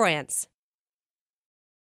for France.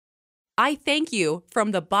 I thank you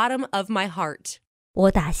from the bottom of my heart.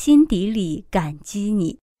 我打心底里感激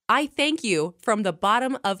你。I thank you from the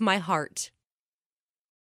bottom of my heart.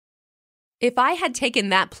 If I had taken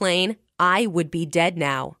that plane, I would be dead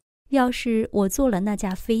now. 要是我坐了那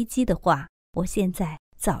架飞机的话，我现在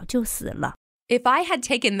早就死了。If I had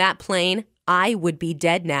taken that plane, I would be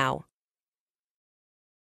dead now.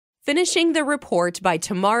 Finishing the report by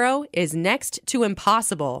tomorrow is next to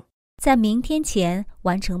impossible. 在明天前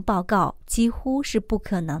完成报告几乎是不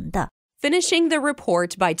可能的。Finishing the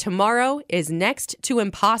report by tomorrow is next to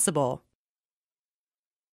impossible.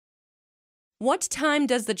 What time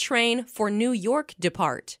does the train for New York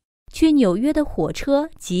depart? 去纽约的火车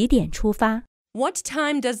几点出发？ What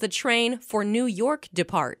time does the train for New York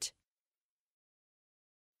depart?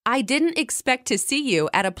 I didn't expect to see you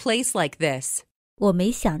at a place like this. 我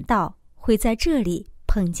没想到会在这里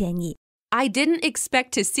碰见你。I didn't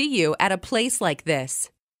expect to see you at a place like this.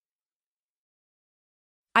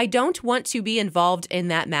 I don't want to be involved in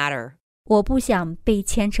that matter. 我不想被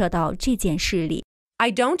牵扯到这件事里。I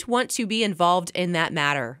don't want to be involved in that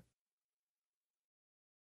matter.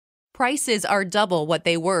 Prices are double what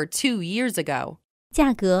they were 2 years ago.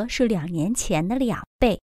 价格是2年前的2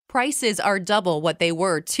倍。Prices are double what they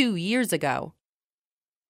were 2 years ago.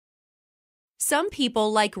 Some people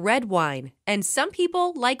like red wine, and some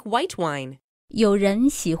people like white wine. 有人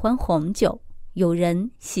喜欢红酒，有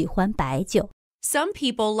人喜欢白酒。Some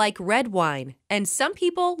people like red wine, and some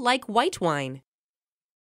people like white wine.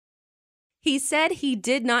 He said he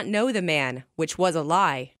did not know the man, which was a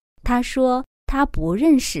lie. 他说他不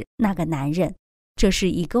认识那个男人，这是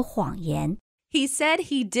一个谎言。He said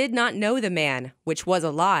he did not know the man, which was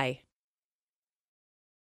a lie.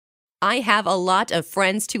 I have a lot of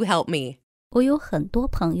friends to help me. 我有很多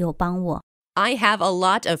朋友帮我。I have a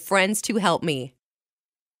lot of friends to help me.